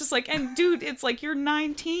 and it's just like, and dude, it's like you're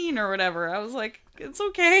 19 or whatever. I was like, it's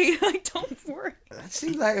okay, like, don't worry. That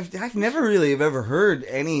seems like I've never really have ever heard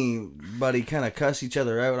anybody kind of cuss each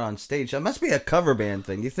other out on stage. That must be a cover band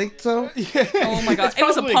thing. You think so? Oh my god, it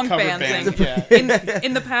was a probably a punk cover band band, thing. yeah.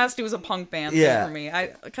 In the past, it was a punk band Yeah. thing for me.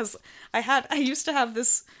 Because I used to have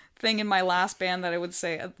this thing in my last band that I would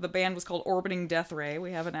say the band was called Orbiting Death Ray.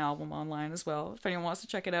 We have an album online as well if anyone wants to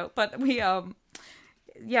check it out. But we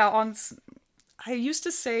I used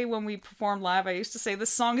to say when we performed live, I used to say this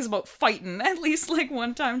song is about fighting at least like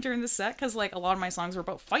one time during the set, because like a lot of my songs were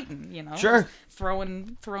about fighting, you know, Sure.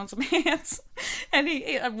 throwing some hands. And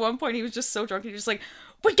he at one point he was just so drunk, he was just like,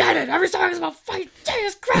 we get it, every song is about fight,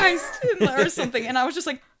 Jesus Christ, or something. And I was just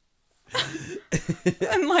like,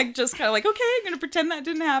 and like just kind of like, okay, I'm gonna pretend that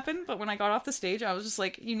didn't happen. But when I got off the stage, I was just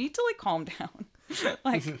like, you need to like calm down.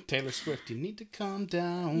 Like, Taylor Swift, you need to calm you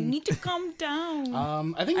down. need to calm down.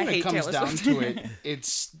 I think I when it hate comes Taylor down Swift. to it,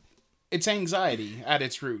 it's anxiety at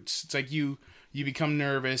its roots. It's like you become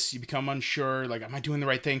nervous, you become unsure, like, am I doing the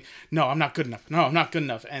right thing? No, I'm not good enough. No, I'm not good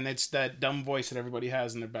enough. And it's that dumb voice that everybody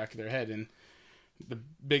has in the back of their head. And the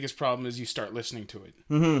biggest problem is you start listening to it.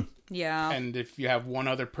 Mm-hmm. Yeah. And if you have one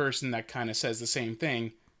other person that kind of says the same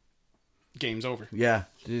thing, game's over. Yeah,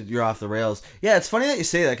 dude, you're off the rails. Yeah, it's funny that you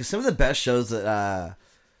say that, because some of the best shows that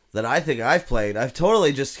I think I've played, I've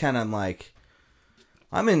totally just kind of like,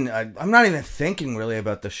 I'm not even thinking really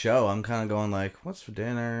about the show. I'm kind of going like, what's for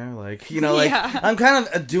dinner? Like, you know, like, Yeah. I'm kind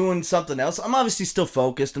of doing something else. I'm obviously still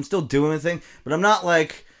focused. I'm still doing the thing, but I'm not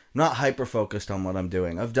like, not hyper focused on what I'm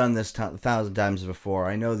doing. I've done this 1,000 times before.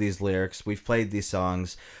 I know these lyrics. We've played these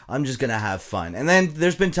songs. I'm just gonna have fun. And then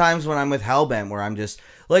there's been times when I'm with Hellbent where I'm just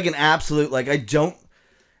like an absolute, like, I don't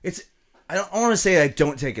want to say I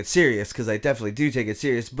don't take it serious, because I definitely do take it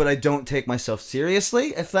serious, but I don't take myself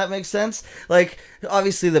seriously, if that makes sense. Like,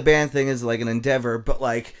 obviously the band thing is like an endeavor, but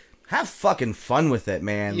like, have fucking fun with it,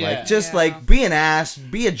 man. Yeah. Like, just Yeah. like, be an ass,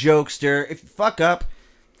 be a jokester. If you fuck up,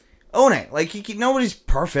 own it. Like, nobody's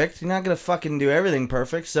perfect. You're not gonna fucking do everything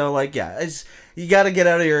perfect. So, like, yeah, you gotta get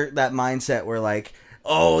out of that mindset where, like,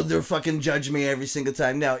 oh, they're fucking judging me every single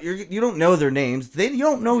time. No, you don't know their names. You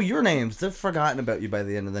don't know your names. They've forgotten about you by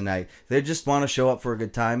the end of the night. They just want to show up for a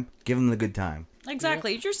good time. Give them the good time.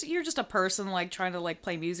 Exactly. You're just a person like trying to like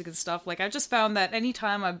play music and stuff. Like, I just found that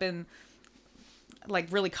anytime I've been like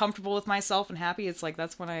really comfortable with myself and happy, it's like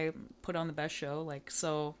that's when I put on the best show. Like,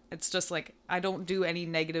 so it's just like I don't do any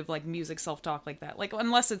negative like music self-talk like that. Like,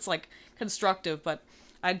 unless it's like constructive, but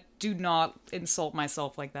I do not insult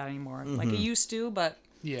myself like that anymore. Like I used to, but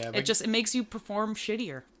Yeah, it makes you perform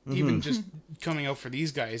shittier. even just coming out for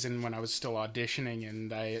these guys, and when I was still auditioning,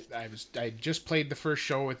 and I just played the first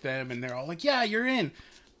show with them, and they're all like, yeah, you're in.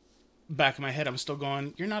 Back in my head, I'm still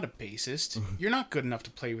going, you're not a bassist. You're not good enough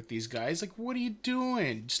to play with these guys. Like, what are you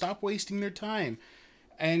doing? Stop wasting their time.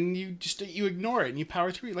 And you ignore it and you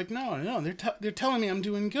power through. You're like, no, they're telling me I'm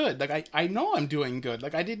doing good. Like, I know I'm doing good.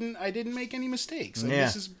 Like, I didn't make any mistakes. Like,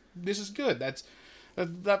 Yeah. this is good.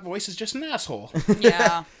 That voice is just an asshole.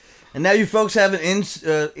 Yeah. And now you folks have an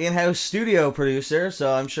in-house studio producer,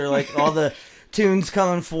 so I'm sure like all the tunes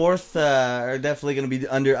coming forth are definitely going to be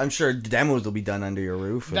under. I'm sure demos will be done under your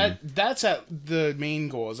roof. And That's at the main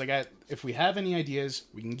goal. Is like, if we have any ideas,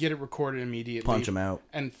 we can get it recorded immediately. punch them out.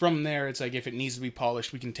 And from there, it's like if it needs to be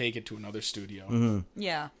polished, we can take it to another studio.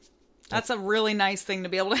 Yeah. That's a really nice thing to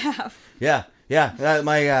be able to have. Yeah.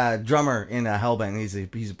 My drummer in Hellbent,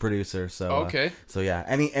 he's a producer. So Okay. So yeah,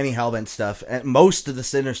 any Hellbent stuff, and most of the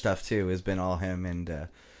Sinner stuff too, has been all him, and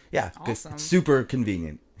yeah, Awesome. it's super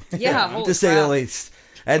convenient. Yeah, holy to say the crap. least.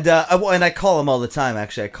 And I call him all the time.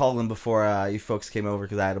 Actually, I called him before you folks came over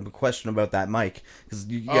because I had a question about that mic. Because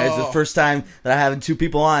you guys, the first time that I had two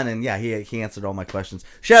people on, and yeah, he answered all my questions.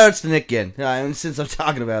 Shout outs to Nick Ginn, since I'm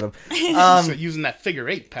talking about him. So using that figure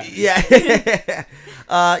 8 pattern. Yeah,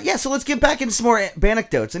 yeah. So let's get back into some more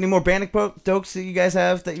anecdotes. Any more anecdotes that you guys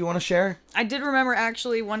have that you want to share? I did remember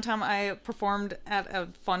actually one time I performed at a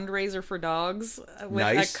fundraiser for dogs with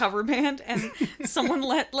Nice. a cover band, and someone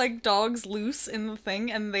let like dogs loose in the thing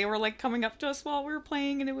playing, and they were like coming up to us while we were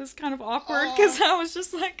playing, and it was kind of awkward because I was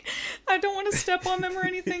just like, I don't want to step on them or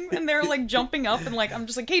anything, and they're like jumping up, and like I'm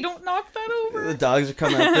just like, hey, don't knock that The over. dogs are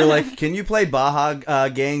coming up. They're like, "Can you play Baja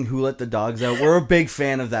Gang? Who Let the Dogs Out?" We're a big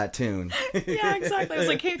fan of that tune. Yeah, exactly. I was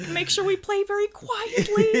like, hey, make sure we play very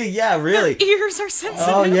quietly. Yeah, really. Their ears are sensitive.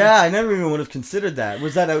 Oh yeah, I never even would have considered that.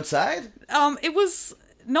 Was that outside? It was.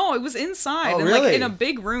 No, it was inside, Oh, and really? like in a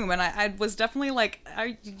big room, and I was definitely like,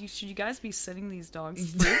 should you guys be setting these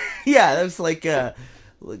dogs free? Yeah, that was like, yeah,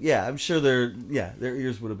 I'm sure their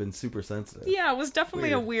ears would have been super sensitive. Yeah, it was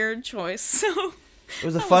definitely a weird choice. So It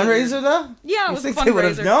was a That was fundraiser though. yeah, it You was a think fundraiser. they would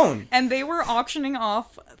have known? And they were auctioning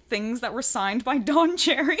off things that were signed by Don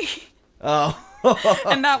Cherry, Oh,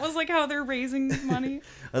 and that was like how they're raising money.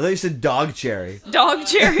 I thought you said Dog Cherry. Dog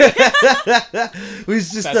Cherry.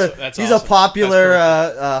 He's just That's he's a awesome. popular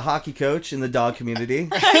hockey coach in the dog community.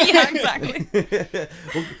 Yeah, exactly.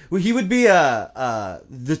 Well, he would be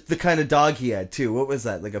the kind of dog he had too. What was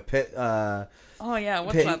that? Like a pit? Oh yeah,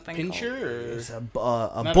 what's Pin- that thing Pincher called? or It's a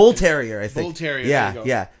Not a bull pin- terrier, I think. Bull terrier, Yeah, there you go.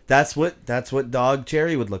 yeah. That's what Dog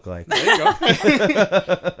Cherry would look like. there you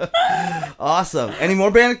go. Awesome. Any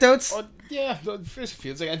more anecdotes? Well, yeah, there's a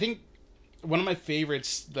few. It's like I think one of my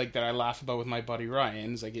favorites, like that I laugh about with my buddy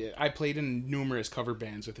Ryan, is like I played in numerous cover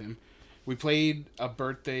bands with him. We played a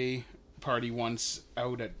birthday party once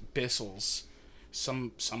out at Bissell's,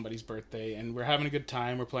 somebody's birthday, and we're having a good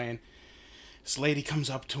time. We're playing. This lady comes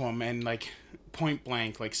up to him and like point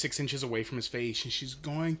blank, like 6 inches away from his face, and she's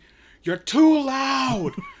going, "You're too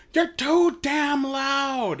loud. You're too damn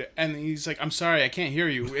loud." And he's like, "I'm sorry, I can't hear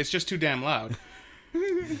you. It's just too damn loud."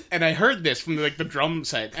 And I heard this from like the drum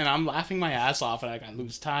set, and I'm laughing my ass off, and I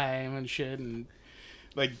lose time and shit, and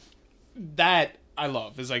like that I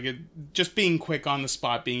love is like just being quick on the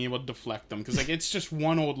spot, being able to deflect them, because like it's just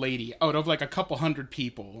one old lady out of like a couple hundred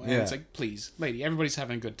people, and it's Yeah. like, please, lady, everybody's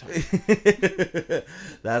having a good time.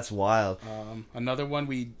 That's wild. Another one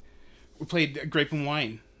we played Grape and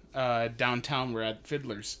Wine downtown. We're at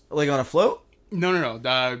Fiddler's. Like on a float? No.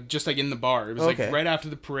 Just like in the bar. It was Okay. like right after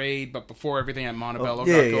the parade, but before everything at Montebello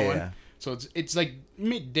yeah, got yeah, going. yeah. So it's like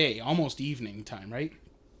midday, almost evening time, right?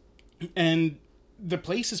 And the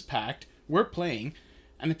place is packed. We're playing,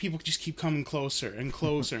 and the people just keep coming closer and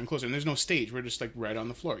closer and closer. And there's no stage. We're just like right on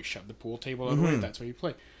the floor. You shove the pool table out of the way. That's where you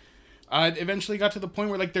play. It eventually got to the point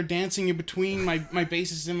where like they're dancing in between my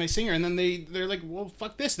bassist and my singer, and then they're like, well,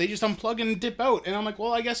 fuck this. They just unplug and dip out, and I'm like,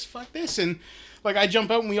 well, I guess fuck this. And like I jump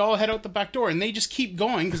out and we all head out the back door, and they just keep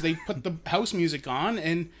going because they put the house music on,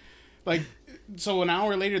 and like so an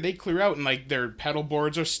hour later they clear out and like their pedal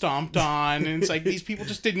boards are stomped on, and it's like these people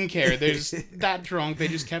just didn't care. They're just that drunk. They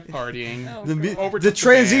just kept partying. Overtook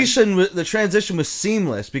The band. transition was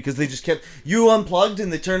seamless because they just kept you unplugged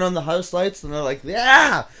and they turned on the house lights and they're like,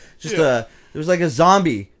 yeah, just Yeah. it was like a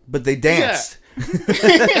zombie, but they danced.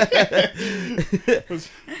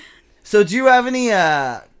 So do you have any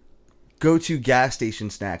go-to gas station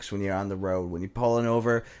snacks when you're on the road, when you're pulling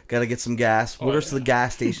over, gotta get some gas? What are some of the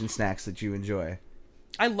gas station snacks that you enjoy?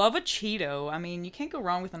 I love a Cheeto. I mean, you can't go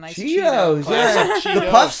wrong with a nice Cheetos, Cheeto. yeah. Classic The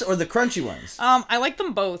Cheetos. puffs or the crunchy ones? I like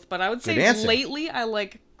them both, but I would say Good answer. lately I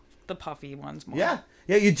like the puffy ones more. Yeah.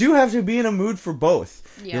 Yeah, you do have to be in a mood for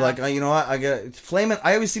both. Yeah. You're like, oh, you know what? I got it's flamin'.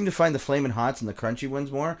 I always seem to find the flamin' hots and the crunchy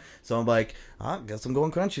ones more. So I'm like, I guess I'm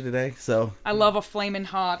going crunchy today. So I love a flamin'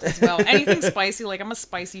 hot as well. Anything spicy, like I'm a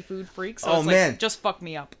spicy food freak, so Oh, it's like man. just fuck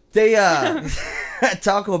me up. they at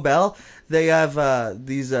Taco Bell they have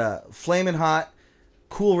these flamin' hot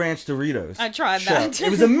Cool Ranch Doritos. I tried Shut that. up.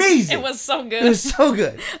 It was amazing. It was so It was good. so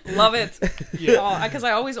good. Love it. Yeah. Because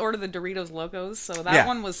I always order the Doritos Locos, so that Yeah.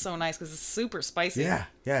 one was so nice because it's super spicy. Yeah,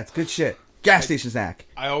 it's good shit. Gas station snack.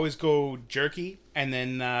 I always go jerky, and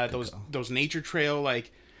then those Nature Trail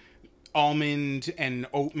like almond and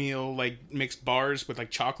oatmeal like mixed bars with like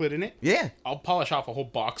chocolate in it. Yeah. I'll polish off a whole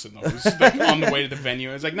box of those like on the way to the venue.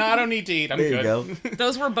 I was like, no, I don't need to eat. I'm There you good. go.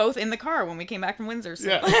 Those were both in the car when we came back from Windsor. So.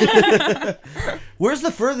 Yeah. Where's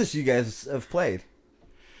the furthest you guys have played?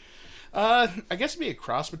 I guess it'd be a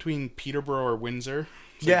cross between Peterborough or Windsor.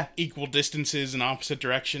 It's Yeah. like equal distances in opposite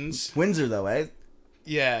directions. Windsor though, eh?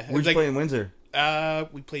 Yeah. It Where'd was you like, play in Windsor?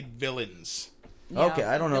 we played Villains. Yeah, Okay,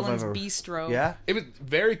 I don't know if Villain's I've ever- Bistro. Yeah. It was a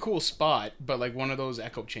very cool spot, but like one of those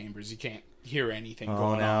echo chambers. You can't hear anything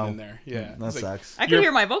going no. on in there. Yeah. That It's like, sucks. I could You're-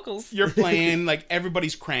 hear my vocals. You're playing, like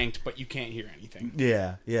everybody's cranked, but you can't hear anything.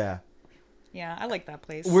 Yeah. Yeah, I like that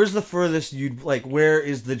place. Where's the furthest you'd like? Where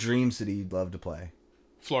is the dream city you'd love to play?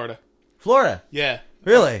 Florida. Florida. Yeah.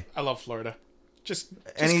 Really? I love Florida. Just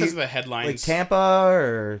Any- because of the Like headlines. Tampa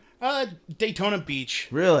or Daytona Beach.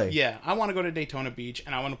 really? Yeah, I want to go to Daytona Beach,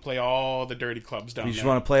 and I want to play all the dirty clubs down You just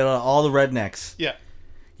there. want to play all the rednecks. Yeah.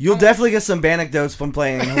 You'll definitely get some anecdotes from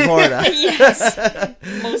playing in Florida. Yes,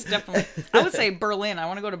 most definitely. I would say Berlin. I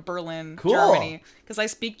want to go to Berlin, Cool. Germany, because I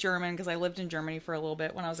speak German. Because I lived in Germany for a little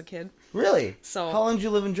bit when I was a kid. Really? So- how long did you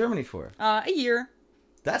live in Germany for? A year.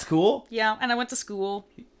 That's cool. Yeah, and I went to school.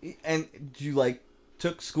 And you like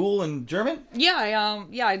took school in German? Yeah,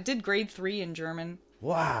 I did grade 3 in German,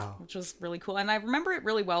 Wow. which was really cool. And I remember it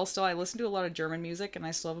really well still. I listened to a lot of German music, and I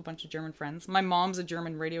still have a bunch of German friends. My mom's a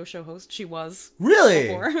German radio show host. She was Really?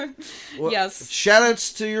 before. Well, Yes. Shout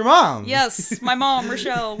outs to your mom. Yes, my mom,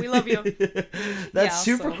 Rochelle. We love you. That's Yeah,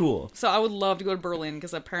 super so- cool. So I would love to go to Berlin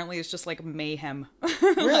because apparently it's just like mayhem.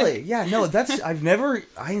 Really? Yeah. No. That's I've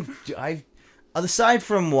aside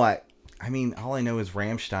from what. I mean, all I know is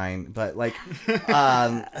Rammstein, but like,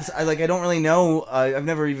 I don't really know. I've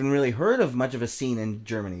never even really heard of much of a scene in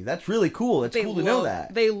Germany. That's really cool. It's cool to know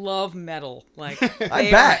that. They love metal. Like I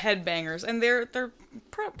they bet. are headbangers, and they're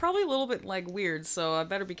probably a little bit like weird. So I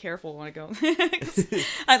better be careful when I go.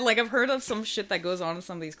 I've heard of some shit that goes on in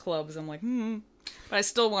some of these clubs. I'm like, but I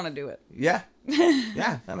still want to do it. Yeah.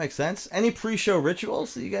 Yeah, that makes sense. Any pre-show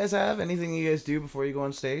rituals that you guys have? Anything you guys do before you go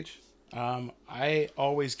on stage? I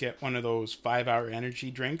always get one of those 5-hour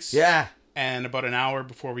energy drinks. Yeah. And about an hour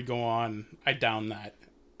before we go on, I down that.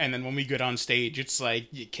 And then when we get on stage, it's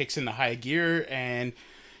like it kicks into high gear and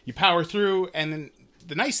you power through. And then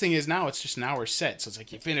the nice thing is now it's just an hour set. So it's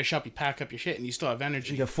like you finish up, you pack up your shit, and you still have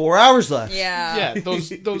energy. You got 4 hours left. Yeah. Yeah,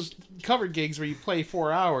 those covered gigs where you play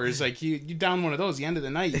 4 hours, like you down one of those, the end of the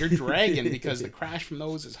night, you're dragging because the crash from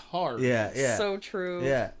those is hard. Yeah. Yeah. So true.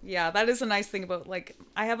 Yeah. Yeah, that is a nice thing about, like,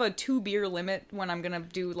 I have a 2 beer limit when I'm gonna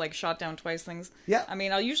do, like, shot down twice things. Yeah. I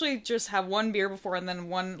mean, I'll usually just have 1 beer before and then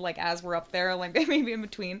 1, like, as we're up there, like, maybe in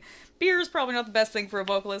between. Beer is probably not the best thing for a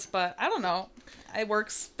vocalist, but I don't know. It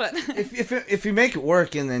works, but... if you make it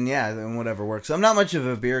work, and then whatever works. I'm not much of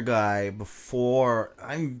a beer guy before.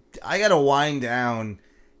 I gotta wind down.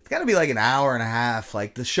 It's gotta be like an hour and a half.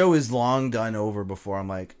 Like the show is long done over before I'm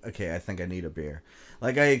like, okay, I think I need a beer.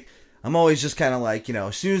 Like I'm always just kind of like,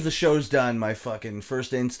 as soon as the show's done, my fucking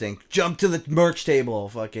first instinct, jump to the merch table,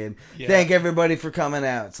 fucking thank everybody for coming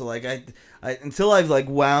out. So like I until I've like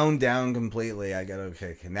wound down completely, I go,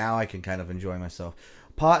 okay, now I can kind of enjoy myself.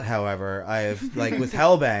 Pot, however, I've like with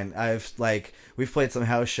Hellbent, we've played some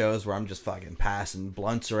house shows where I'm just fucking passing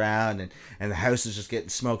blunts around and the house is just getting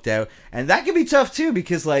smoked out, and that can be tough too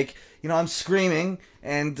because like I'm screaming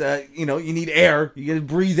and you need air, you gotta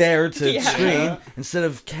breathe air to scream instead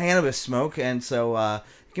of cannabis smoke, and so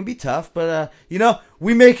it can be tough, but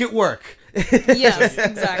we make it work. Yes,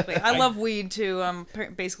 exactly. I love weed too. I'm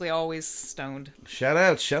basically always stoned. Shout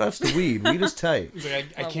outs to weed. Weed is tight. It's like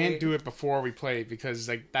I Love can't weed. do it before we play because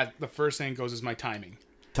like that the first thing goes is my timing.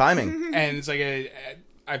 Timing. And it's like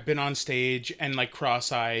I've been on stage and like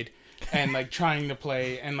cross-eyed and like trying to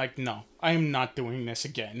play and like no, I am not doing this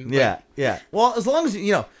again. Like, Yeah. Well, as long as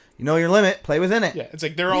you know your limit, play within it. yeah, it's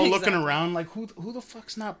like they're all looking Exactly. around like who the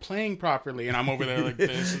fuck's not playing properly, and I'm over there like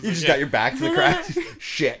this. You just got your back to the crowd.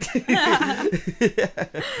 Shit.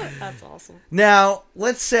 That's awesome. Now,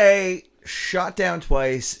 let's say Shot Down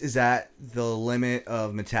Twice is at the limit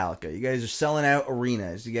of Metallica. You guys are selling out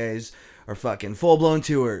arenas. You guys are fucking full-blown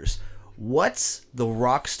tours. What's the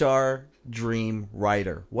rock star dream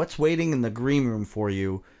rider? What's waiting in the green room for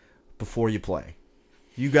you before you play?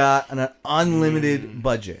 You got an unlimited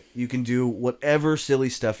budget. You can do whatever silly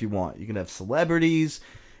stuff you want. You can have celebrities,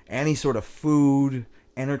 any sort of food,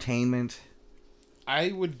 entertainment.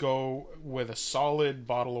 I would go with a solid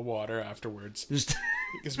bottle of water afterwards. Just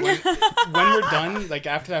Because when we're done, like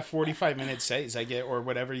after that 45-minute set, is I get or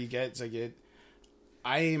whatever you get, is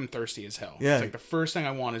I am thirsty as hell. Yeah. It's like the first thing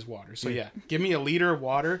I want is water. So yeah, give me a liter of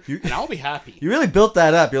water and I'll be happy. You really built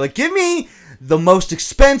that up. You're like, give me the most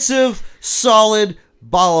expensive, solid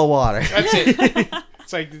bottle of water. That's it.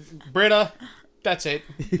 It's like Brita. That's it.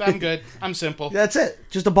 I'm good. I'm simple. That's it.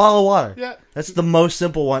 Just a bottle of water. Yeah. That's the most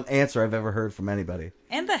simple answer I've ever heard from anybody.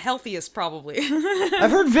 And the healthiest, probably.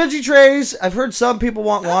 I've heard veggie trays. I've heard some people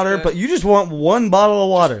want water, good. but you just want one bottle of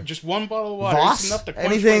water. Just one bottle of water. Voss? It's enough to quench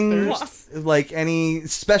Anything my thirst. like any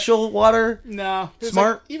special water? No. It's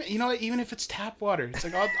Smart? Like, even if it's tap water, it's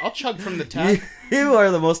like I'll chug from the tap. You are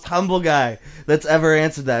the most humble guy that's ever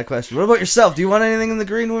answered that question. What about yourself? Do you want anything in the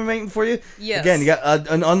green room waiting for you? Yes. Again, you got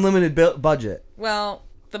an unlimited budget. Well,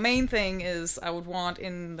 the main thing is I would want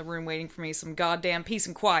in the room waiting for me some goddamn peace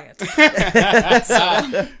and quiet. So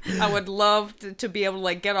I would love to be able to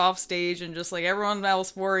like get off stage and just like everyone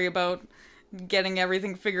else worry about getting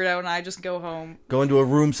everything figured out, and I just go home. Go into a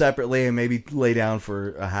room separately and maybe lay down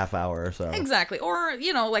for a half hour or so. Exactly. Or,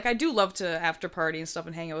 you know, like, I do love to after party and stuff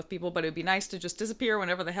and hang out with people, but it'd be nice to just disappear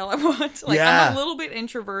whenever the hell I want. Like, Yeah. I'm a little bit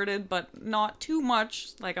introverted, but not too much.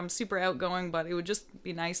 Like, I'm super outgoing, but it would just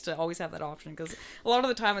be nice to always have that option, because a lot of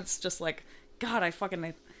the time it's just like, God, I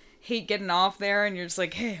fucking hate getting off there, and you're just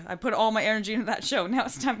like, hey, I put all my energy into that show. Now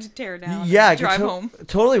it's time to tear it down. Yeah, I and can drive home.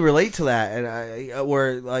 totally relate to that. And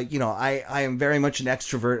I am very much an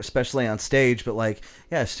extrovert, especially on stage. But like,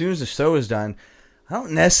 yeah, as soon as the show is done, I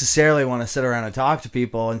don't necessarily want to sit around and talk to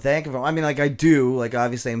people and thank them. I mean, like I do. Like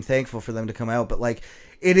obviously, I'm thankful for them to come out, but like,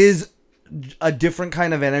 it is a different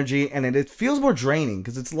kind of energy, and it feels more draining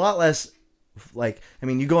because it's a lot less. Like, I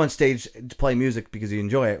mean, you go on stage to play music because you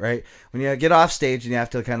enjoy it, right? When you get off stage and you have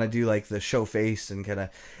to kind of do like the show face and kind of,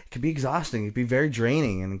 it can be exhausting. It can be very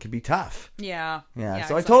draining and it can be tough. Yeah. Yeah.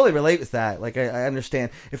 So exactly. I totally relate with that. Like, I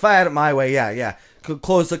understand. If I had it my way, yeah.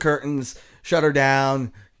 Close the curtains, shut her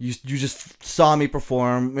down. You just saw me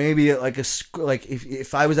perform. Maybe like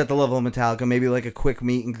if I was at the level of Metallica, maybe like a quick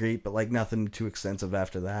meet and greet, but like nothing too extensive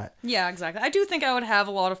after that. Yeah, exactly. I do think I would have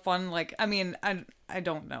a lot of fun. Like, I mean, I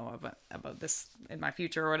don't know about this in my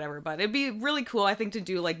future or whatever, but it'd be really cool, I think, to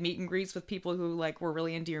do like meet and greets with people who like were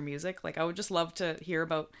really into your music. Like, I would just love to hear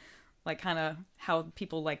about like kind of how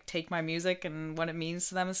people like take my music and what it means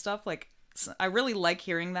to them and stuff. Like, I really like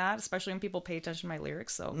hearing that, especially when people pay attention to my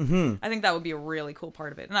lyrics. So I think that would be a really cool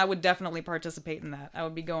part of it, and I would definitely participate in that. I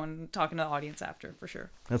would be talking to the audience after, for sure.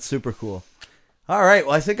 That's super cool. All right.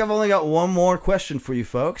 Well, I think I've only got one more question for you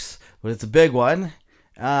folks, but it's a big one.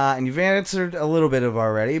 And you've answered a little bit of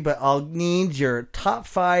already, but I'll need your top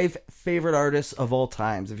 5 favorite artists of all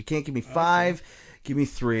times. If you can't give me 5, give me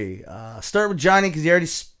 3. Start with Johnny, because you already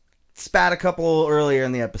spat a couple earlier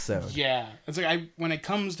in the episode. Yeah, it's like when it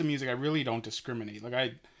comes to music, I really don't discriminate. Like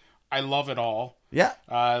I love it all. Yeah.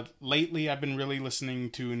 Lately, I've been really listening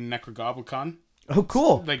to Necrogoblicon. Oh,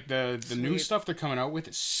 cool. Like the new stuff they're coming out with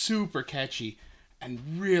is super catchy and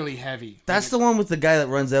really heavy. That's the one with the guy that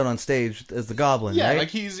runs out on stage as the Goblin, yeah, right? like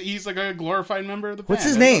he's like a glorified member of the band. What's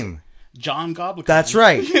his name? John Goblikon. That's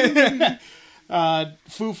right.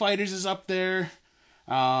 Foo Fighters is up there.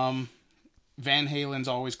 Van Halen's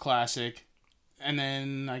always classic. And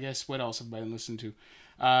then, I guess, what else have I been listening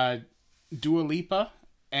to? Dua Lipa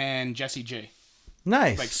and Jessie J.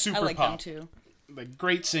 Nice. Like super I like pop. them too. Like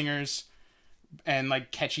great singers and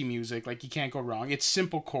like catchy music. Like you can't go wrong. It's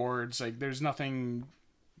simple chords. Like there's nothing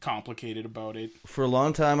complicated about it. For a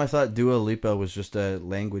long time, I thought Dua Lipa was just a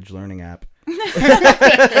language learning app.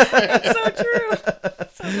 That's so true.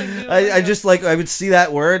 Sounds like Duolingo. I just like, I would see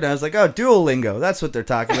that word and I was like, oh, Duolingo. That's what they're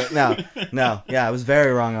talking about. No. Yeah, I was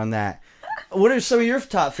very wrong on that. What are some of your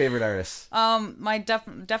top favorite artists? My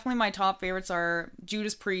definitely my top favorites are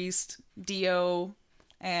Judas Priest, Dio,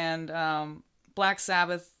 and Black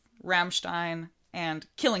Sabbath, Rammstein, and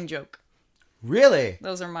Killing Joke. Really?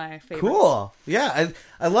 Those are my favorites. Cool. Yeah,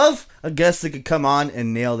 I love a guest that could come on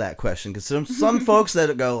and nail that question, because some folks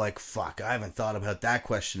that go like, fuck, I haven't thought about that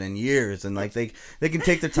question in years, and like they can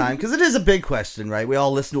take their time, because it is a big question, right? We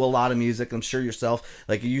all listen to a lot of music. I'm sure yourself,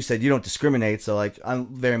 like you said, you don't discriminate, so like I'm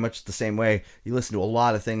very much the same way. You listen to a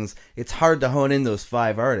lot of things. It's hard to hone in those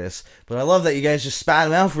 5 artists, but I love that you guys just spat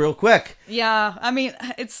them out real quick. Yeah, I mean,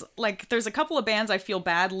 it's like there's a couple of bands I feel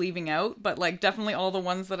bad leaving out, but like definitely all the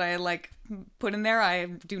ones that I like put in there, I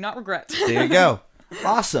do not regret. There you go.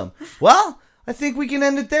 Awesome. Well, I think we can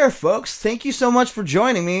end it there, folks. Thank you so much for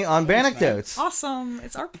joining me on Banecdotes. Awesome.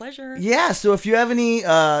 It's our pleasure. Yeah, so if you have any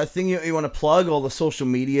thing you want to plug, all the social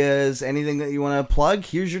medias, anything that you want to plug,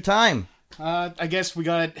 here's your time. I guess we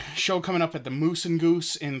got a show coming up at the Moose and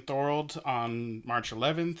Goose in Thorold on March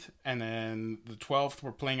 11th, and then the 12th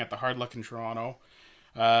we're playing at the Hard Luck in Toronto.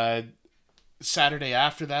 Saturday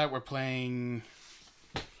after that we're playing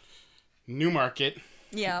Newmarket,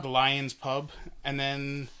 Yeah. the Lions Pub, and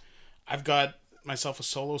then I've got myself a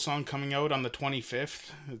solo song coming out on the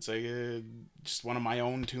 25th. It's like just one of my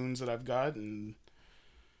own tunes that I've got, and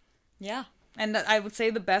Yeah. And I would say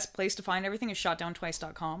the best place to find everything is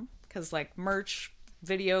shotdowntwice.com, because like merch,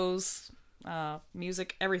 videos,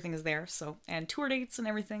 music, everything is there. So, and tour dates and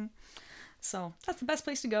everything. So that's the best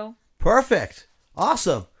place to go. Perfect.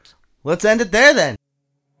 Awesome. Let's end it there then.